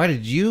 Why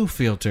did you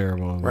feel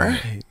terrible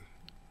about it?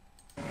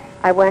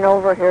 I went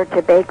over here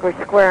to Baker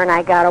Square and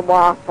I got a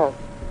waffle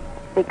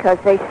because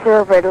they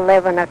serve at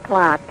 11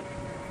 o'clock.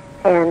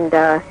 And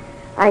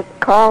I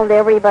called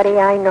everybody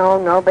I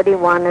know. Nobody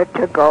wanted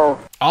to go.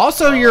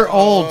 Also, you're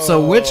old,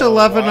 so which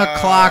 11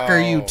 o'clock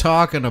are you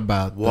talking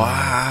about? Then?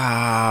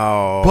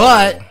 Wow.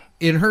 But,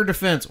 in her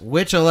defense,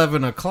 which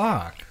 11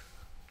 o'clock?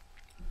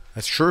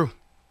 That's true.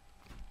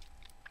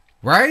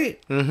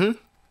 Right?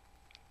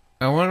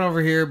 I went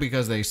over here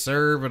because they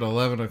serve at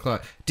 11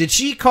 o'clock. Did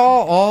she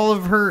call all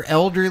of her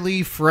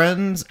elderly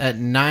friends at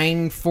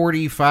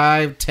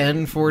 9:45,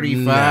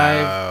 10:45?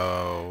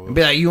 No. And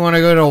be like, you want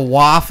to go to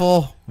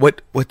Waffle?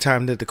 What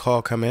time did the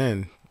call come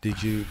in?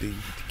 Could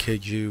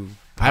you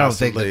I don't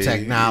think the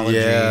technology.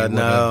 Yeah,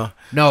 no.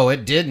 No,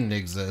 it didn't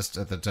exist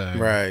at the time.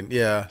 Right,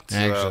 yeah.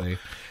 Actually.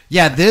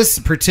 Yeah, this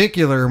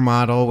particular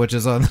model, which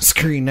is on the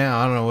screen now,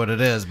 I don't know what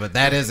it is, but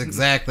that is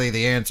exactly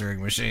the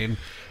answering machine.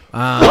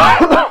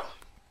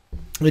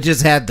 It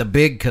just had the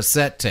big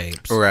cassette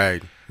tapes.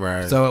 Right.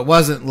 So it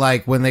wasn't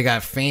like when they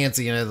got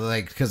fancy,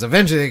 because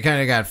eventually they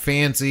kind of got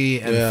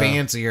fancy and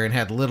fancier and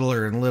had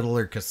littler and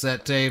littler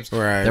cassette tapes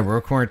that were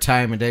recording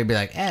time and day. Be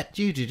like,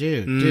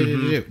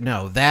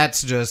 No,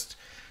 that's just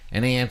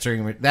an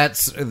answering.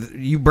 That's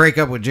you break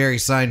up with Jerry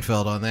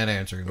Seinfeld on that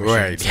answering machine.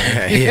 Right.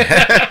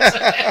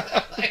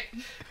 Yeah.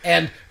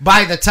 And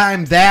by the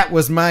time that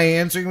was my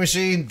answering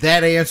machine,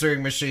 that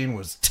answering machine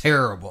was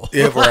terrible.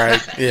 Yeah,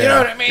 right. Yeah. You know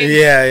what I mean?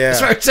 Yeah.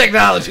 As far as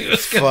technology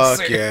was concerned.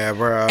 Fuck yeah,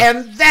 bro.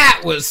 And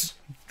that was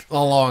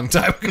a long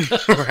time ago.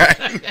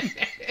 Right.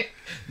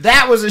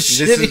 That was a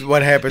shitty... This is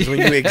what happens when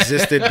you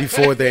existed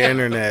before the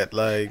internet.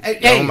 Like,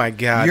 hey, oh my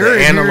God, you're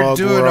the analog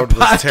here doing world a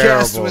podcast was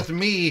terrible. with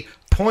me,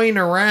 point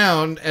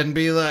around and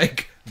be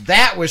like,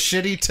 that was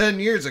shitty 10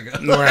 years ago.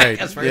 Right.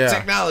 As far as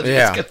technology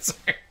is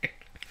concerned.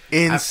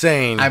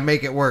 Insane. I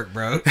make it work,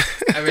 bro.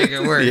 I make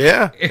it work.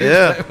 Yeah.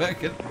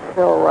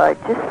 So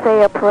just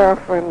say a prayer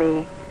for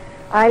me.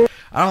 I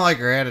don't like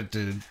her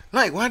attitude.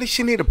 Like, why does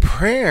she need a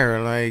prayer?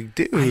 Like,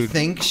 dude. I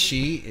think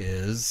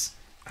she's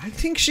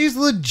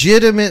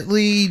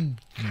legitimately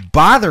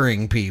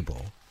bothering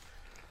people.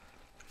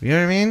 You know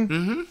what I mean?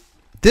 Mm-hmm.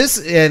 This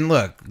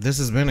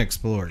has been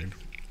explored.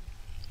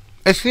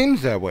 It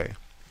seems that way.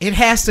 It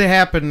has to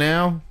happen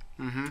now.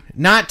 Mm-hmm.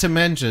 Not to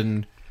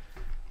mention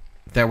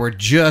that we're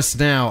just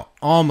now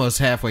almost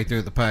halfway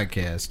through the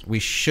podcast. We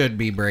should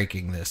be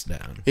breaking this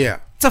down.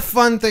 Yeah. It's a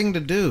fun thing to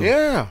do.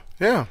 Yeah.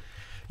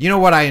 You know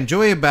what I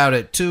enjoy about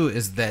it, too,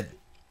 is that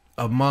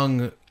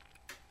among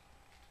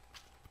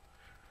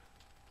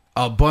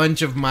a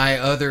bunch of my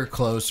other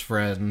close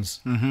friends,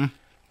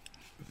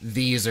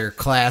 these are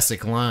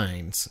classic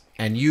lines.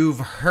 And you've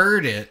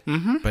heard it,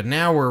 but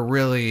now we're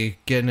really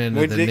getting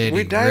into the nitty-gritty.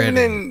 We're diving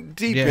in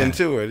deep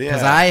into it,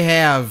 Because I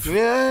have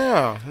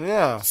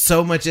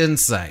so much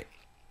insight.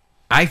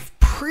 I'm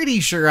pretty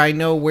sure I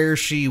know where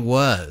she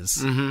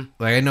was.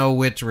 Like, I know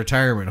which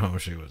retirement home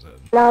she was in.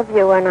 love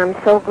you, and I'm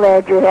so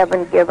glad you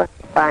haven't given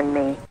up on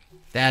me.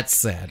 That's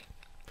sad.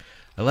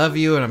 I love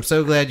you, and I'm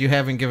so glad you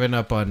haven't given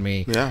up on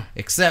me. Yeah.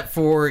 Except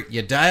for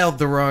you dialed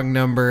the wrong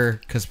number,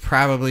 because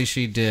probably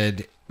she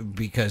did,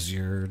 because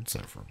you're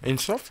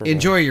insufferable.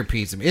 Enjoy your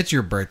pizza. It's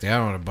your birthday. I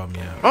don't want to bum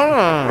you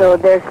out. So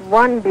there's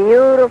one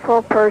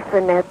beautiful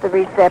person at the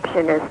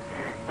receptionist,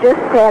 just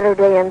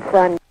Saturday and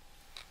Sunday.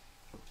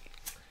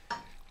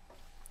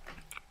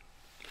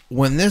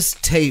 When this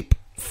tape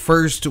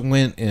first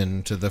went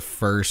into the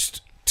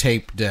first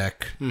tape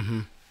deck,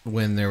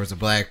 when there was a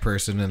black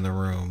person in the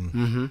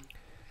room,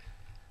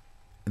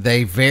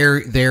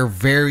 their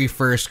very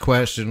first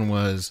question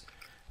was,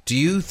 do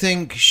you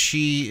think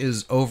she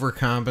is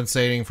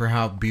overcompensating for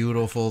how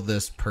beautiful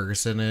this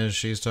person is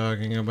she's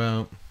talking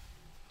about?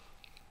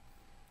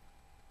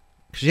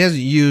 She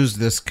hasn't used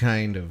this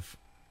kind of...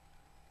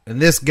 And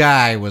this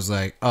guy was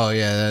like, oh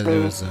yeah,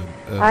 that was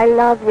I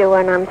love you,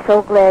 and I'm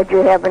so glad you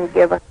haven't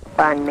given up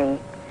on me.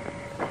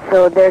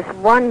 So there's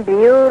one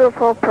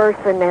beautiful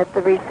person at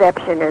the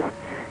receptionist,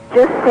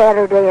 just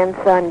Saturday and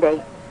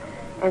Sunday.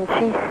 And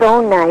she's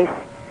so nice.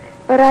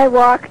 But I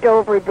walked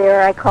over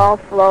there, I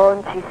called Flo,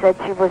 and she said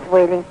she was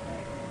waiting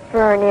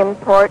for an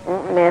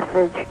important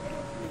message.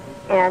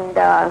 And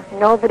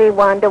nobody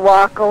wanted to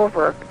walk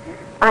over.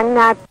 I'm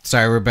not...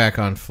 Sorry, we're back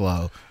on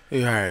Flo.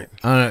 Right.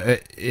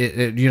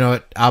 You know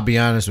what? I'll be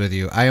honest with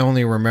you. I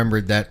only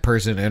remembered that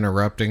person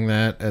interrupting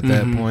that at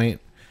that point.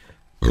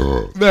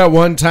 That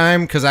one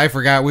time, because I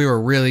forgot we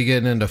were really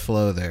getting into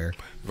Flo there.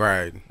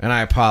 Right. And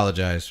I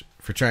apologize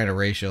for trying to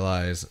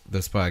racialize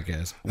this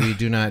podcast. We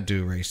do not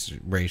do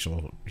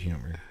racial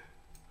humor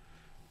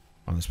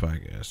on this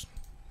podcast.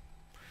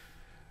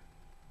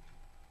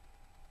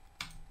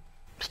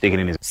 Stick it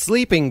in his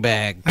sleeping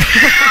bag.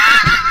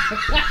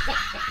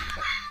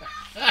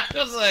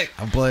 I was like,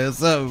 I'm playing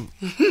something.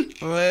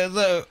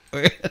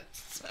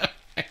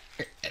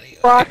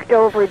 Walked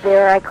over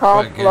there, I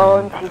called Flo,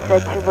 and she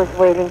said she was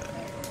waiting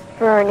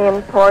for an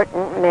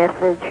important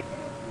message.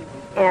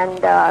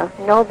 And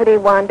nobody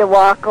wanted to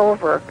walk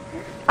over.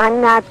 I'm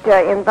not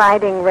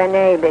inviting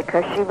Renee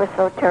because she was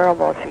so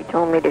terrible. She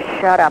told me to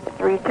shut up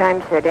 3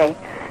 times a day.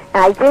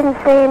 And I didn't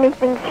say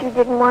anything she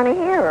didn't want to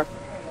hear.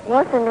 It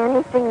wasn't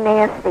anything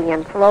nasty,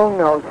 and Flo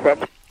knows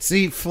it.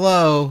 See,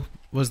 Flo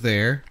was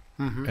there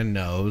and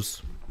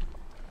knows.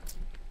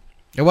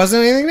 It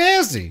wasn't anything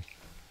nasty.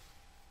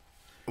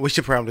 We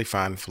should probably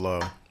find Flo.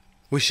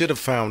 We should have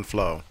found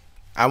Flo.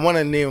 I want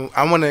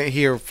to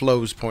hear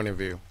Flo's point of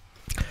view.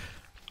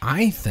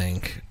 I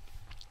think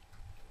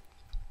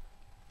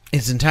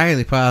It's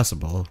entirely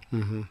possible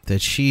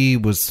that she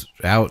was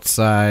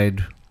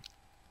outside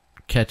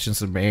catching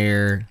some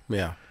air.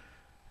 Yeah.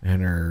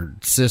 And her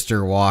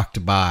sister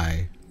walked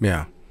by.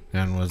 Yeah.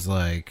 And was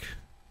like,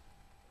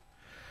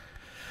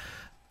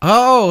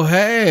 oh,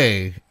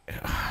 hey,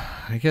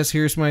 I guess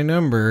here's my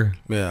number.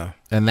 Yeah.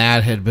 And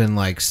that had been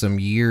like some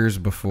years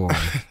before,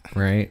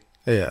 right?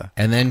 Yeah.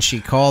 And then she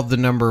called the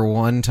number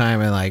one time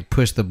and like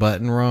pushed the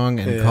button wrong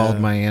and called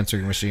my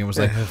answering machine. Was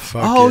like,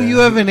 "Oh, you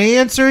have an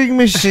answering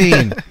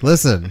machine."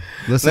 Listen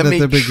Let at me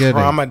the beginning.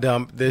 trauma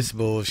dump this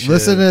bullshit.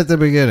 Listen at the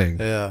beginning.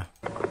 Yeah.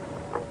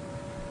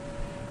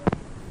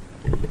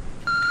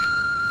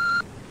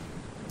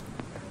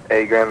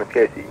 Hey, Graham, it's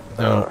Casey.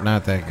 No,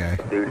 not that guy.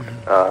 Dude,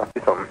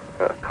 do something.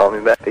 Call me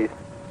back, please.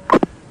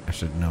 I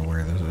should know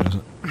where this is.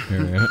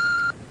 Here we go.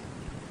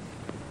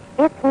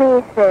 It's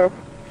me, sis.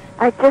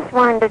 I just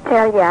wanted to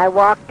tell you I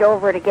walked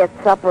over to get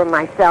supper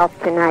myself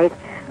tonight.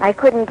 I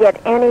couldn't get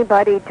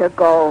anybody to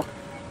go,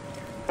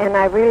 and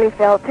I really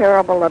felt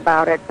terrible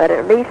about it, but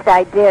at least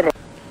I did it.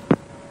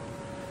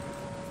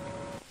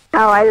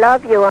 Oh, I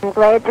love you. I'm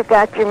glad you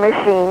got your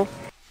machine.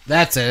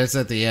 That's it. It's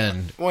at the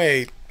end.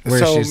 Wait. Where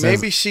So she says-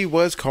 maybe she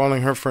was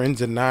calling her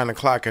friends at 9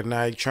 o'clock at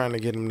night trying to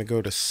get them to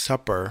go to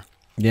supper.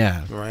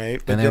 Yeah. Right?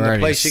 And But they then were the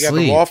already place she got the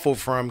asleep. waffle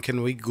from,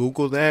 can we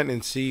Google that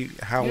and see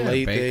how Yeah,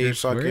 late they Baker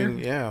Square? fucking...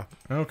 Yeah.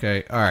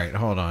 Okay. All right.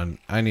 Hold on.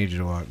 I need you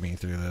to walk me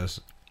through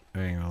this.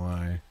 I ain't gonna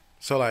lie.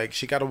 So, like,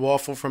 she got a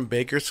waffle from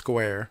Baker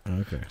Square.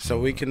 Okay. So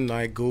we can,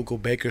 like, Google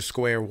Baker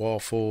Square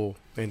waffle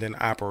and then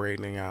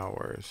operating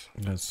hours.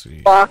 Let's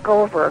see. Walk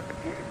over.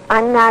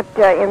 I'm not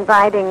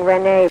inviting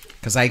Renee.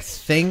 Because I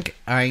think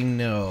I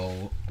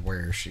know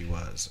where she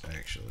was,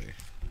 actually.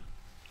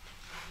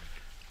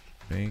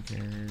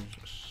 Baker's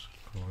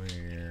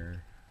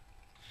Square.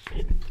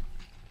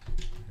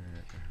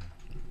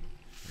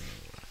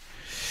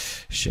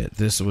 Shit,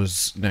 this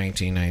was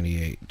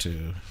 1998,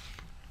 too.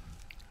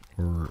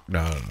 Or,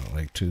 no,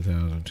 like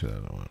 2000,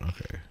 2001.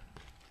 Okay.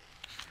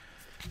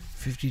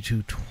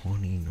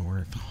 5220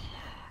 North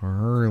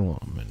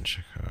Harlem in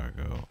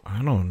Chicago.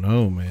 I don't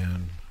know,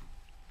 man.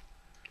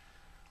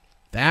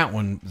 That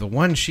one, the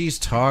one she's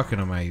talking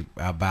to me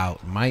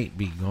about, might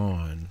be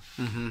gone.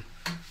 Mm-hmm.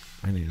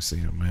 I need to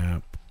see a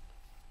map.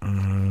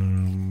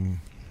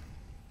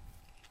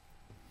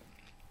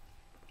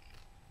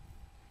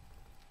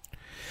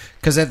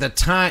 Because at the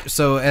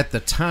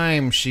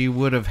time, she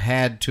would have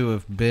had to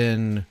have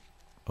been,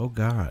 oh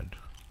God,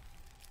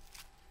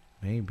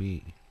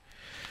 maybe.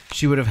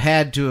 She would have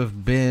had to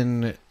have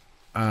been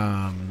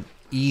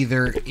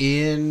either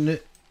in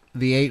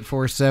the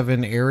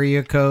 847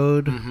 area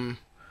code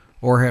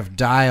or have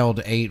dialed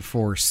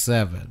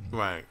 847.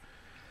 Right.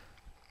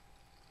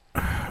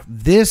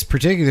 This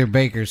particular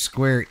Baker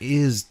Square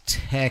is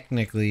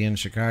technically in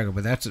Chicago,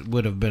 but that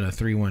would have been a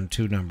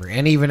 312 number.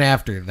 And even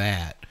after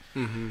that.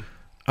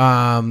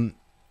 So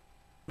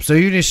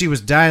even if she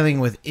was dialing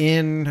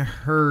within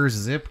her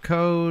zip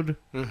code.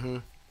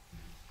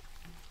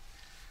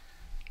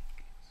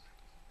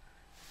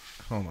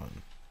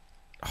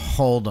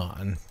 Hold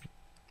on.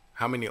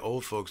 How many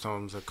old folks'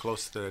 homes are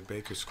close to that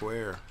Baker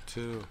Square,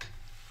 too?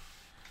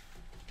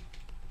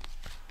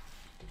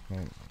 Hold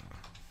on.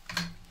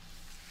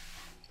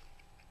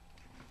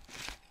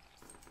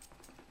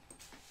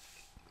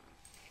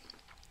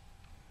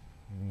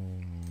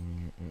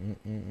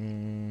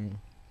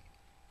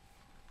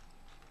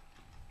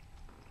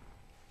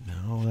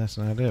 No, that's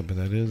not it, but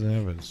that is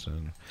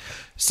Evanston.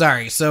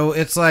 Sorry, so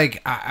it's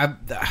like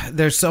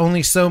there's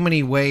only so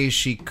many ways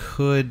she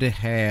could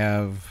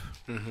have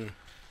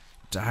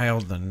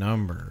dialed the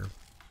number,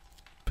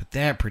 but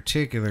that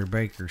particular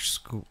Baker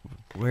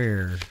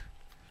Square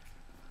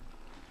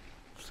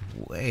is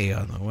way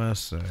on the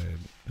west side,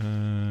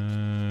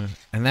 and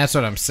that's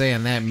what I'm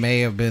saying. That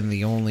may have been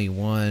the only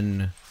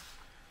one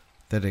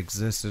that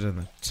existed in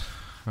the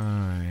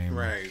time,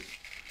 Right.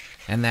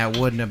 And that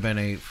wouldn't have been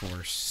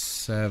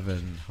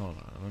 847. Hold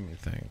on, let me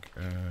think.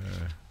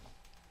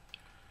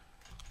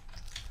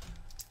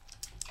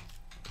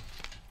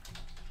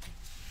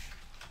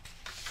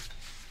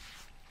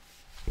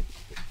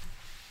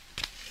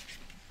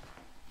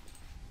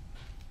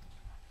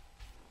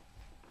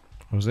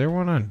 Was there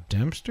one on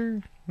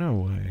Dempster? No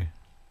way.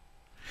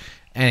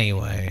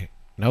 Anyway,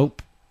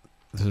 nope.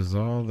 This is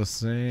all the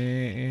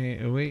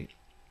same. Wait.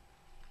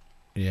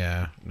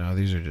 Yeah, no,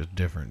 these are just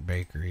different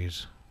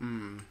bakeries.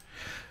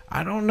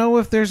 I don't know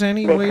if there's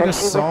any way to Because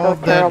she was solve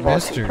so that terrible,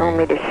 mystery. She told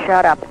me to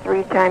shut up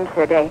 3 times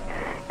a day.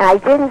 And I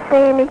didn't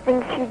say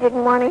anything she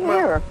didn't want to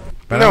hear.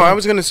 But no, I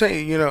was going to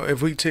say, you know,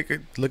 if we take a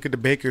look at the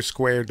Baker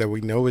Square that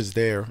we know is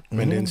there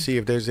and then see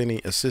if there's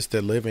any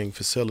assisted living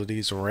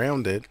facilities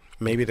around it,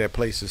 maybe that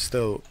place is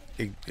still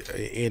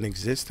in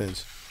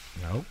existence.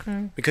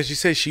 Okay. Because she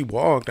said she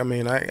walked. I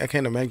mean, I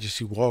can't imagine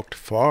she walked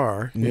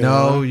far. You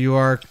No, know? you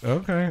are...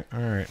 Okay, all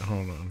right,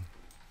 hold on.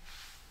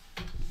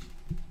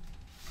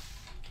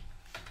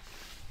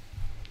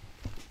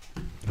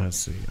 Let's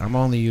see. I'm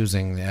only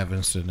using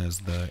Evanston as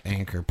the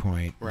anchor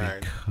point Right.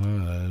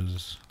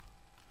 because...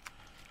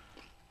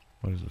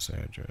 What is this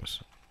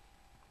address?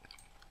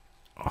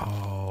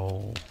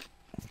 Oh,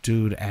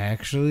 dude,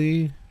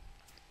 actually,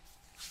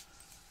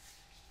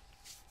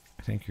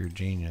 I think you're a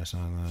genius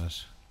on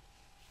this.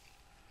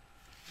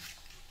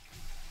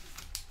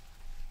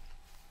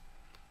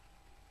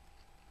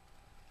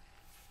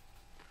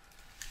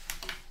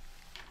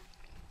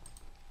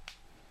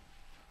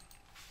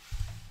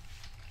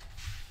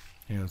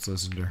 Yeah, let's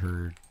listen to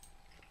her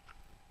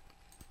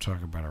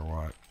talk about her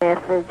watch.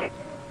 Message,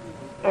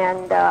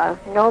 and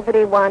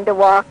nobody wanted to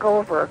walk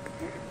over.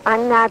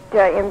 I'm not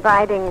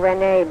inviting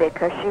Renee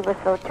because she was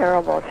so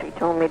terrible. She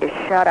told me to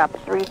shut up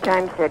 3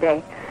 times a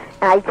day.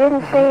 And I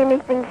didn't say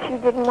anything she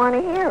didn't want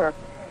to hear.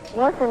 It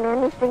wasn't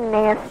anything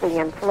nasty,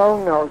 and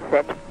Flo knows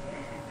it.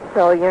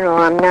 So, you know,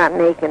 I'm not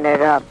making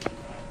it up.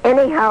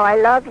 Anyhow, I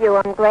love you.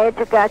 I'm glad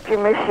you got your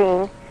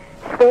machine.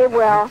 Stay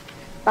well.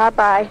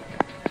 Bye-bye.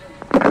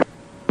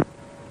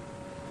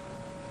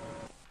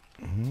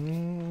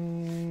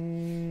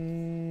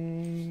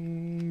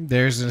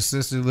 There's an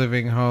assisted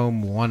living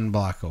home 1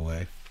 block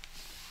away.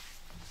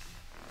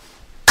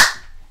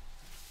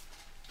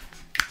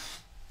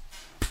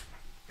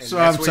 That's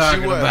what I'm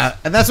talking about.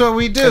 And that's what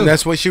we do. And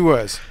that's what she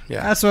was.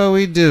 Yeah. That's what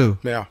we do.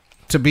 Yeah.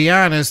 To be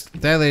honest,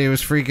 that lady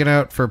was freaking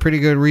out for a pretty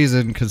good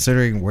reason,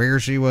 considering where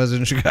she was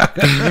in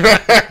Chicago.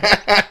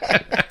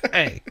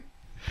 Hey.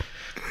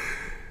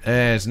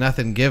 There's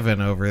nothing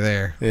given over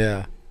there.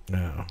 Yeah.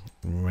 No.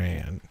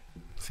 Man.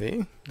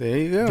 See? There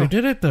you go. We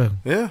did it, though.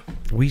 Yeah.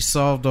 We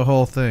solved the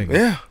whole thing.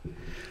 Yeah.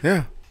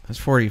 Yeah. That's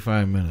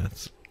 45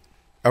 minutes.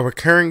 A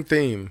recurring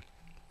theme.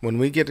 When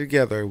we get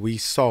together, we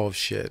solve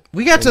shit.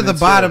 We got to the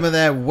bottom of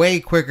that way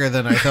quicker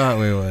than I thought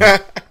we would.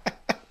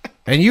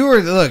 And you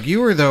were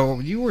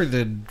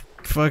the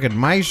fucking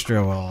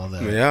maestro of all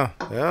that. Yeah,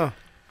 yeah.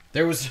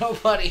 There was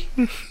nobody.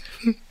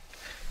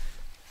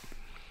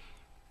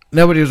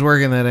 Nobody was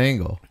working that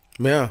angle.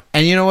 Yeah.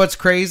 And you know what's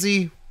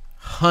crazy?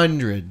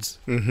 Hundreds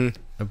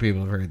of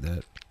people have heard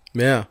that.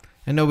 Yeah.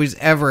 And nobody's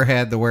ever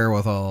had the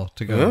wherewithal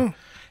to go,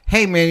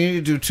 hey man, you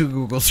need to do 2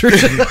 Google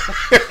searches.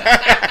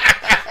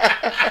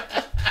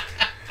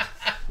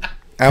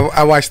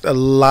 I watched a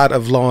lot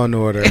of Law and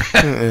Order.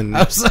 And,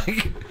 I was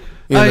like,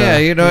 yeah,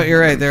 you know what,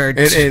 you're right. There are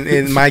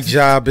and my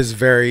job is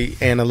very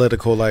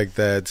analytical like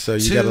that. So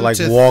you got to like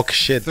walk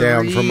shit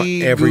down from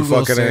every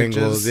Google fucking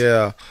searches.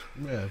 angle.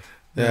 Yeah,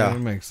 that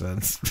makes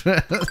sense.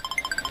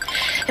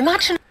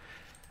 Imagine.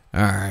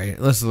 All right,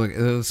 let's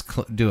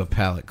do a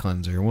palate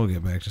cleanser, and we'll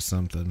get back to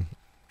something,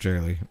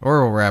 surely,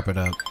 or we'll wrap it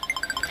up.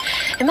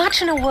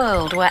 Imagine a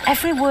world where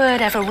every word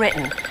ever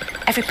written,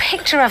 every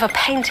picture ever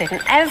painted,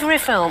 and every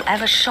film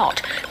ever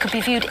shot could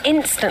be viewed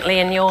instantly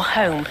in your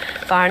home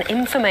via an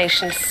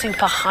information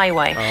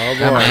superhighway,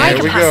 a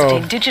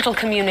high-capacity digital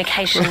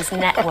communications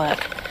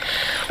network.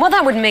 What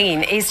that would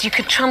mean is you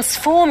could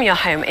transform your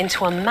home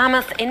into a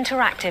mammoth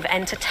interactive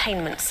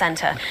entertainment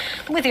centre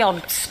with the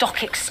odd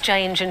stock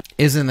exchange and...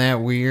 Isn't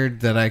that weird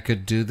that I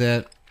could do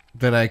that?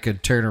 That I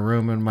could turn a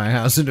room in my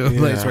house into a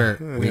place where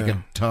we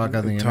could talk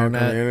on the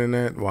internet? On the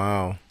internet?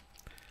 Wow.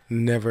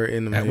 Never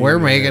in the We're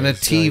making a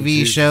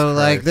TV show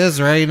like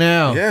this right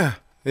now. Yeah.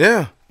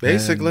 Yeah.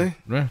 Basically.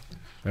 That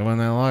wasn't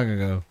that long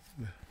ago.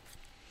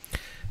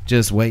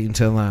 Just wait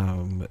until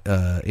I'm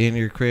in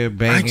your crib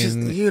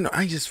banging.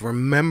 I just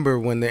remember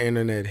when the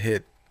internet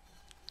hit,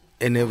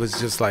 and it was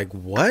just like,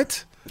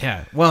 what?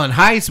 Yeah. Well,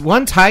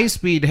 once high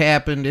speed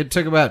happened, it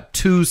took about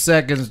 2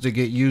 seconds to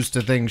get used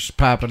to things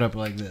popping up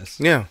like this.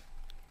 Yeah.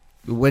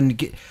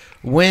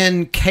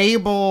 When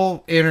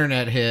cable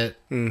internet hit,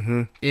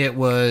 it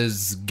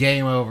was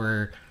game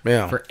over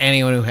for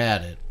anyone who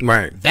had it.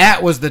 Right.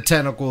 That was the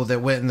tentacle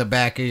that went in the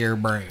back of your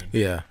brain.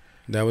 Yeah.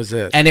 That was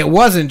it. And it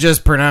wasn't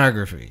just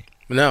pornography.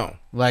 No.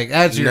 Like,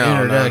 that's your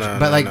introduction.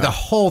 But, the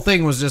whole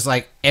thing was just,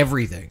 like,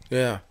 everything.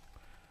 Yeah.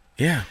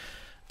 Yeah.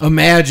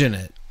 Imagine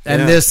it.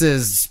 And this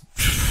is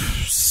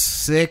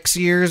 6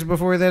 years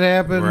before that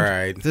happened.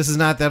 Right. This is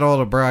not that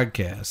old a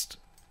broadcast.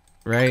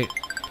 Right?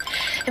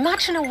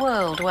 Imagine a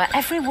world where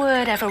every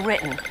word ever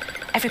written,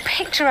 every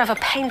picture ever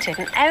painted,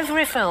 and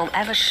every film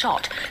ever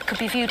shot could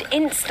be viewed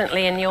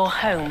instantly in your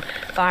home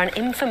via an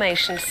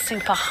information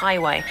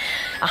superhighway,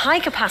 a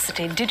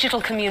high-capacity digital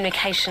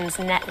communications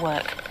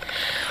network.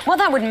 What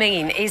that would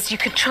mean is you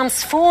could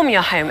transform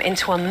your home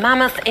into a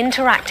mammoth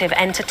interactive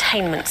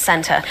entertainment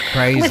centre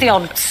with the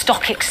odd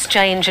stock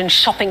exchange and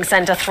shopping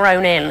centre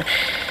thrown in.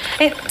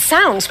 It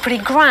sounds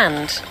pretty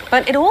grand,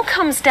 but it all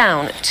comes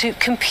down to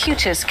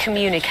computers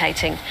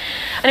communicating.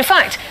 And in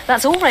fact,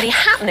 that's already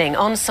happening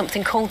on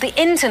something called the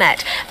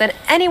internet, that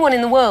anyone in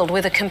the world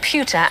with a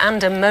computer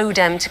and a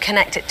modem to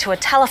connect it to a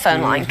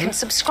telephone line can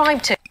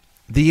subscribe to.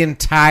 The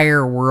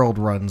entire world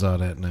runs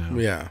on it now.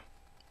 Yeah.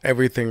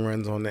 Everything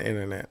runs on the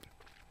internet.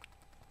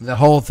 The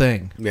whole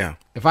thing. Yeah.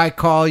 If I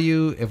call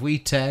you, if we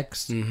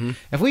text,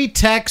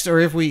 or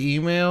if we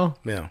email,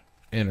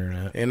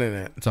 internet.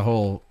 It's a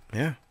whole,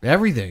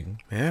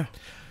 everything. Yeah.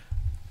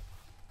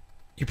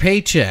 Your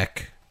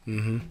paycheck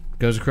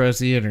goes across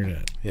the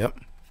internet. Yep.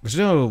 There's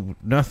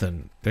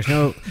nothing. There's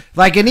no,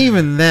 and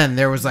even then,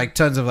 there was,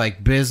 tons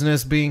of,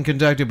 business being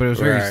conducted, but it was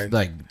very,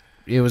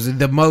 it was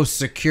the most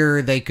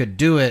secure they could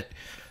do it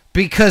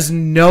because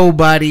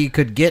nobody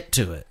could get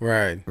to it.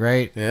 Right.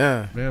 Right?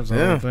 Yeah. That's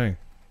the whole thing.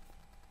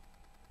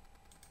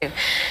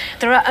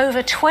 There are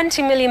over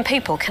 20 million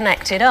people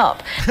connected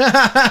up.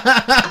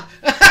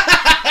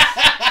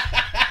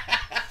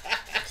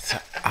 It's an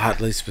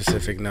oddly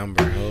specific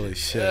number. Holy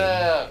shit.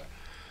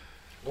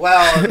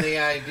 Well, the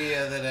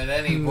idea that at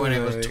any point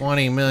it was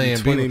 20 million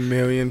 20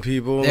 million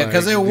people. Yeah,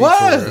 because like, it be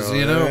was, for real.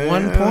 you know, at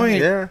one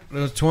point it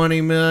was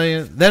 20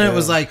 million. Then it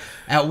was like,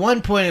 at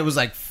one point it was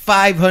like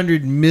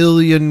 500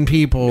 million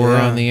people were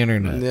on the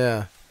internet.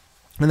 Yeah.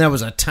 And that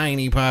was a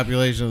tiny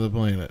population of the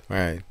planet.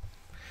 Right.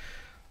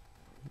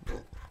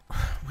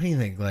 What do you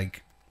think?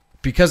 Like,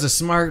 because of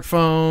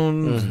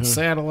smartphones and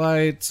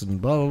satellites and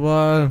blah, blah,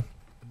 blah,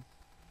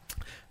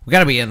 we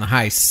got to be in the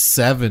high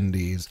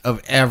 70s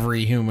of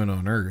every human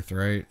on Earth,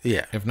 right?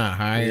 Yeah. If not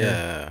higher.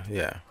 Yeah,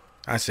 yeah.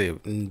 I say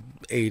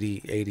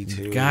 80,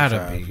 82.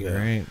 Gotta 85, be, yeah.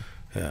 right?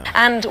 Yeah.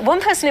 And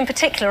one person in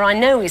particular I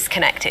know is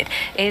connected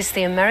is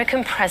the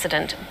American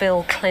President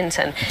Bill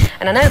Clinton.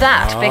 And I know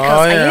that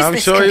because I used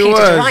this computer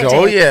to write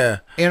to him.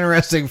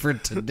 Interesting for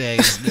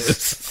today's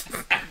news.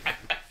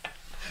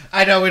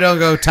 I know we don't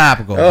go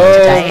topical.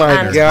 Today, my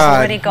and God. I've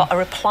already got a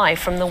reply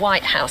from the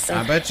White House. And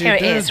I bet you here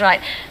did. it is,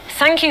 right.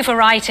 Thank you for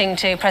writing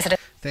to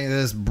President... I think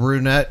this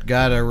brunette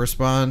got a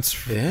response.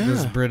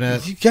 This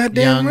brunette You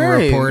goddamn young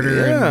right.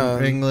 reporter Yeah.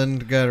 in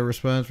England got a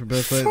response from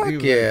Bill Clinton.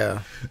 Fuck yeah.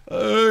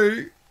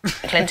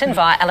 Clinton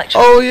via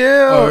electronic... Oh,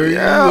 yeah. Are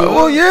yeah. you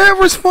Well, yeah,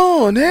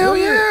 respond. Hell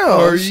yeah.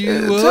 Are Shit,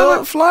 you tell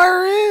up? it, fly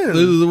her in.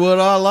 This is what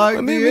I like.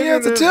 I mean, we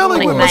have to tell it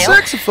with my Mail.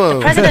 saxophone.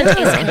 The President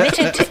is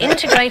committed to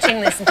integrating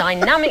this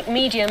dynamic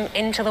medium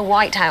into the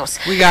White House.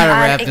 We gotta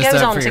wrap And this it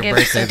goes up on for to your give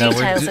birthday, some though.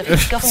 We're details of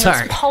his government's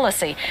Sorry.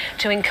 policy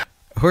to encourage...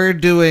 We're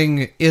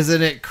doing,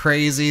 isn't it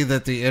crazy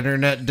that the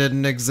internet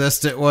didn't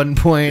exist at one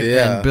point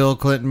Yeah. and Bill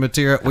Clinton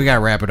material? We got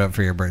to wrap it up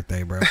for your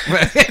birthday, bro.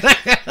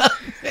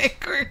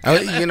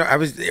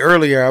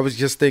 I was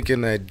just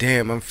thinking that,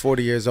 damn, I'm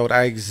 40 years old.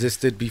 I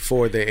existed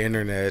before the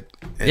internet.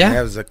 And Yeah.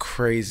 that was a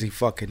crazy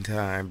fucking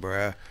time,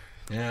 bruh.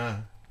 Yeah.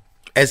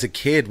 As a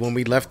kid, when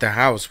we left the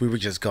house, we were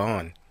just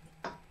gone.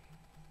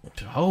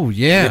 Oh,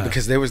 yeah.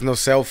 Because there was no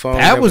cell phone.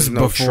 That there was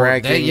no before.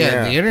 tracking. The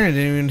internet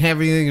didn't even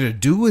have anything to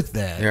do with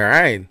that. You're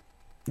right.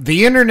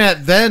 The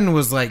internet then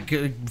was like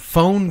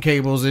phone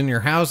cables in your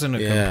house and a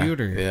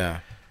computer. Yeah.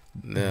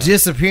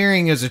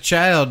 Disappearing as a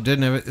child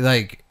didn't have,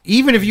 like,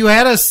 even if you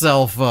had a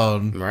cell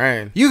phone,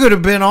 right? You could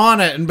have been on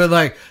it and been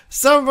like,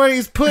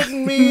 somebody's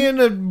putting me in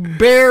a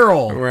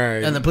barrel,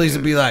 Right? And the police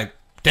would be like,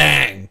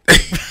 dang.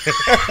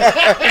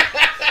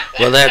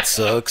 Well, that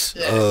sucks.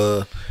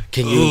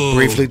 Can you Ooh.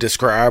 briefly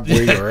describe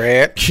where you're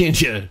at? Can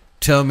you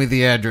tell me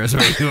the address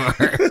where you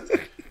are?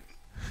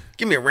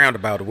 Give me a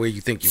roundabout of where you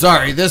think you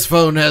Sorry, are. this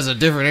phone has a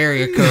different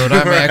area code.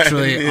 I'm Right,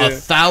 actually yeah.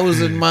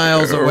 1,000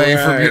 miles away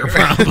from Right. your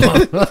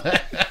problem.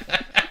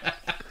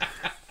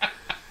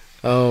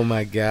 Oh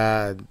my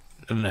God.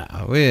 No,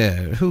 yeah.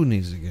 Who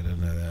needs to get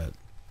into that?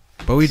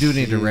 But we do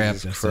need to wrap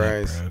Jesus this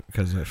Christ. up, bro.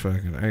 Because I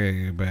gotta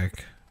get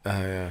back.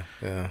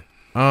 Yeah.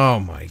 Oh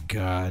my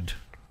God.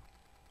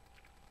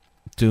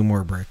 Do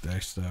more birthday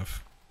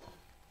stuff.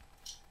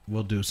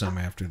 We'll do some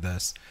after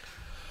this.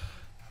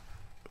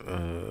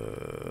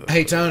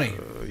 Hey Tony.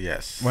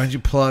 Yes. Why don't you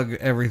plug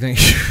everything?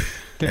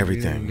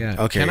 Everything. you got?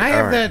 Okay. Can I all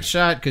have right. that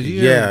shot? Because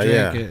you Yeah, drank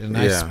yeah, it and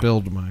I yeah.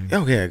 spilled mine.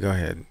 Oh yeah, go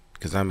ahead.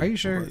 Because I'm. Are you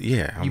sure?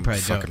 Yeah, You I'm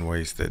probably fucking don't.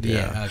 wasted. Yeah,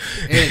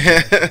 Yeah.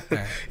 okay. All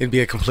right. It'd be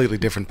a completely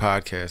different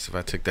podcast if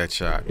I took that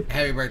shot.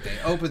 Happy birthday.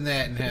 Open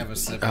that and have a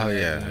sip. Oh of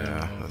yeah, that.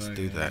 yeah. Let's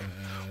do that.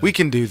 We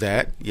can do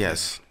that.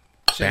 Yes.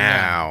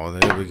 Now,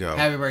 there we go.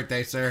 Happy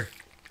birthday, sir.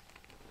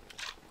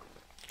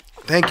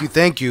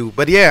 Thank you.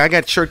 But yeah, I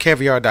got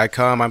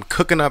shirtcaviar.com. I'm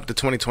cooking up the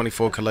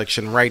 2024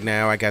 collection right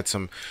now. I got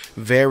some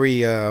very,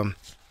 you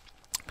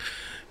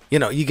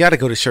got to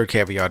go to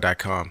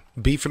shirtcaviar.com.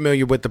 Be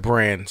familiar with the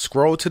brand.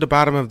 Scroll to the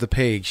bottom of the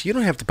page. You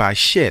don't have to buy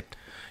shit.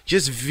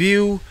 Just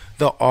view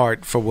the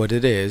art for what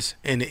it is.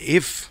 And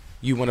if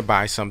you want to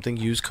buy something,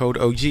 use code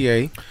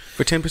OGA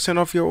for 10%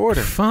 off your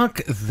order. Fuck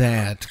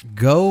that.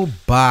 Go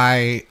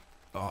buy.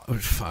 Oh,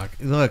 fuck.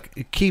 Look,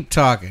 keep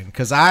talking.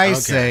 Because I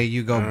say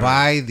you go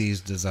buy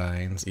these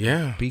designs.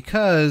 Yeah.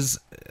 Because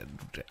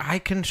I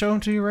can show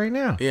them to you right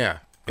now. Yeah.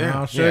 And Yeah,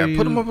 I'll show you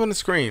put them up on the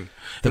screen.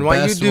 the And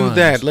while you best do ones.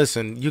 that,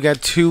 listen, you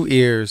got 2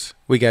 ears.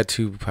 We got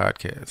 2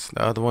 podcasts.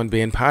 The other one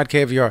being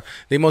Podcaviar,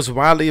 the most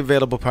widely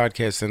available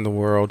podcast in the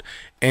world.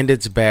 And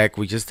it's back.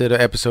 We just did an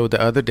episode the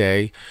other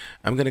day.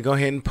 I'm going to go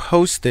ahead and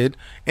post it.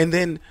 And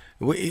then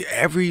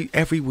every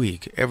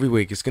week,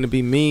 it's going to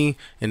be me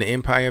in the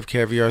Empire of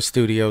Caviar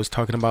Studios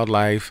talking about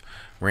life,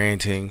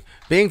 ranting,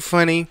 being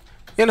funny.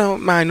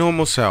 My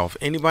normal self.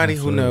 Anybody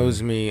who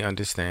knows me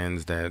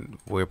understands that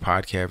where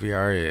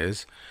Podcaviar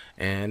is.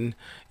 And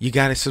you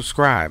got to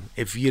subscribe.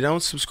 If you don't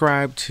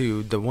subscribe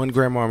to the 1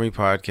 Gram Army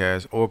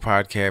podcast or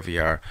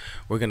Podcaviar,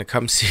 we're going to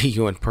come see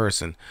you in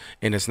person.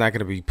 And it's not going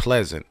to be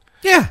pleasant.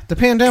 Yeah, the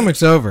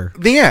pandemic's over.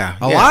 Yeah.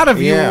 A lot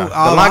of you, yeah.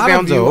 a lot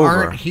of you over.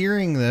 aren't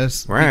hearing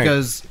this Right.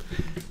 because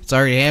it's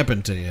already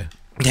happened to you.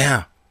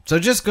 Yeah. So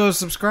just go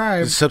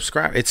subscribe.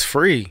 Subscribe. It's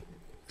free.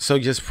 So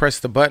just press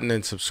the button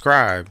and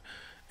subscribe.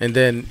 And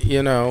then,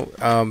 we'll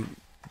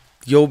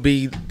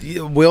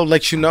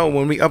let you know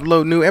when we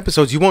upload new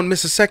episodes. You won't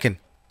miss a second.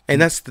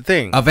 And that's the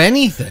thing. Of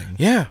anything.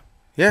 Yeah.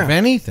 Yeah. Of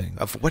anything.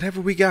 Of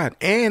whatever we got.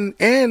 And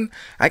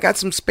I got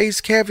some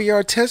Space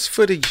Caviar test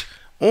footage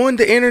on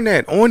the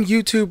internet, on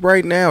YouTube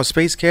right now.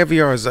 Space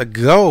Caviar is a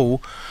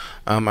go.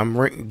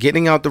 I'm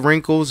getting out the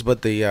wrinkles,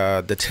 but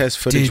the test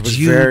footage was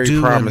very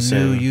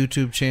promising. Did you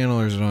do a new YouTube channel,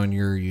 or is it on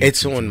your YouTube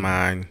It's on channel?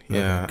 mine,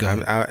 yeah.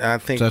 Okay, I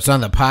think so. It's on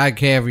the Pod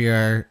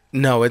Caviar.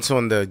 No, it's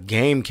on the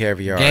Game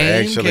Caviar.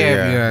 Game actually,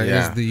 Caviar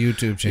yeah. is the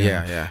YouTube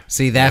channel. Yeah.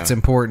 See, that's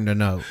important to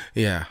note.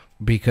 Yeah.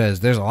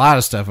 Because there's a lot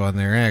of stuff on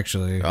there,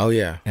 actually. Oh,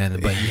 yeah.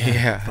 But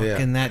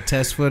that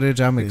test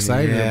footage, I'm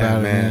excited about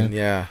it, man.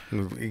 Yeah,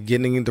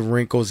 getting the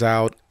wrinkles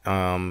out.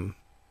 And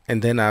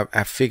then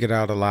I figured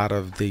out a lot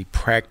of the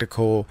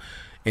practical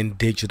and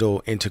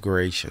digital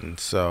integration.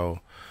 So,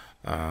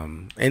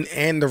 and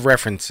the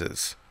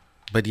references.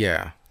 But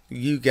yeah,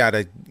 you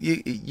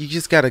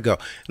just gotta go.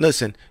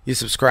 Listen, you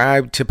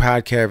subscribe to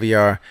Pod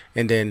Caviar,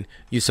 and then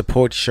you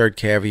support Shirt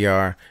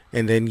Caviar,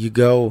 and then you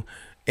go.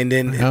 And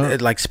then,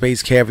 like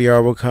Space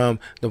Caviar will come,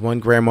 the One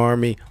Gram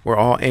Army. We're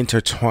all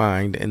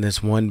intertwined in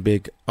this one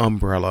big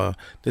umbrella,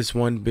 this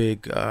one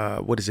big,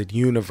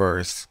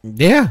 universe.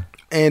 Yeah.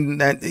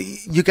 And that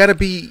you got to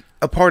be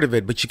a part of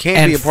it, but you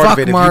can't be a part of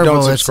it if Marvel, you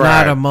don't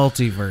subscribe. It's not a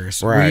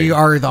multiverse. Right. We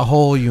are the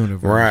whole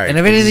universe. Right. And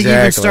if anything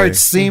even starts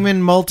seeming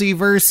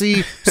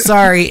multiversey,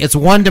 sorry, it's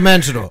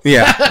one-dimensional.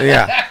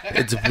 Yeah.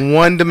 It's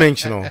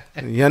one-dimensional.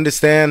 You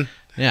understand?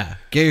 Yeah.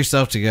 Get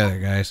yourself together,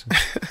 guys.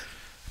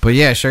 But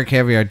yeah,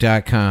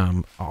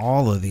 shirtcaviar.com,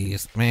 all of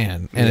these,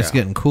 man. And it's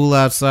getting cool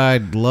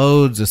outside.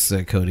 Loads of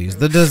sick hoodies.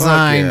 The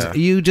designs,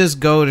 you just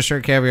go to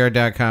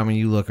shirtcaviar.com and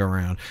you look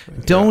around.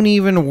 Don't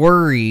even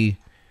worry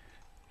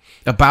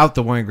about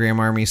the 1 Gram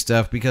Army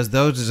stuff, because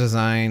those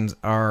designs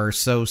are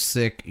so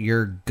sick,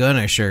 you're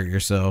gonna shirt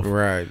yourself.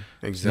 Right,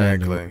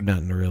 exactly.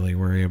 Nothing to really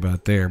worry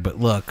about there. But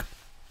look,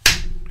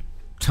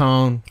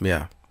 Tone.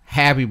 Yeah.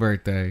 Happy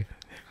birthday.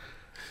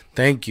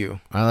 Thank you.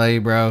 I love you,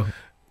 bro.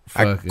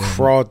 I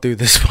crawled through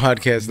this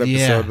podcast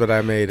episode, but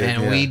I made it.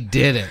 And we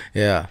did it.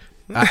 Yeah.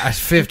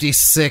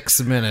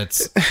 56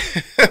 minutes.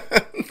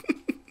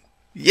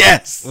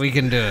 Yes. We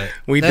can do it.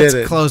 We did it.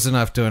 That's close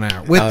enough to an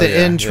hour. With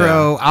the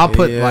intro, I'll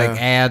put like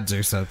ads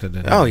or something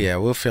in Oh, it. yeah.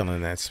 We'll fill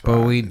in that spot.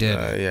 But we did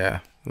it. Yeah.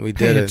 We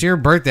did it. It's your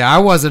birthday. I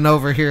wasn't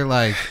over here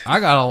like, I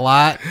got a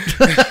lot.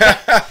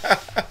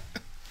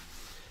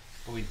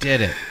 We did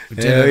it. We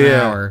did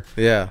an hour.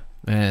 Yeah.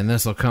 And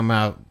this will come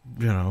out,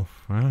 I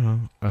don't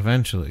know,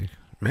 eventually.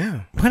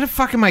 Yeah. When the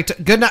fuck am I?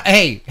 Good night.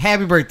 Hey,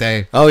 happy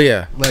birthday. Oh,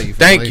 yeah. Love you.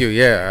 Thank you.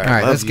 Yeah. All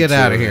right, let's get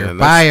out of here. Man.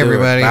 Bye,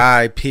 everybody.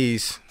 Bye.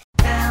 Peace.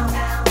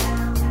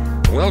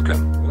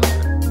 Welcome.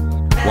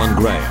 1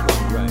 gram.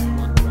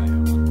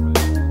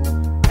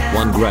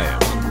 1 gram.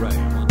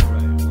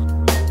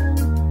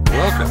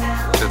 Welcome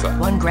to the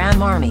 1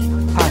 Gram Army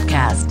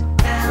Podcast.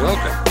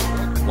 Welcome.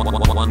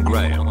 1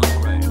 gram.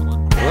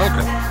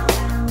 Welcome.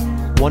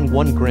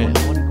 1 gram.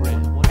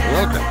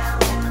 Welcome.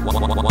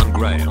 1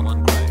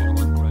 gram.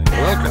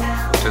 Welcome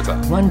to the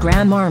 1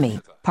 Gram Army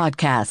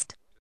Podcast.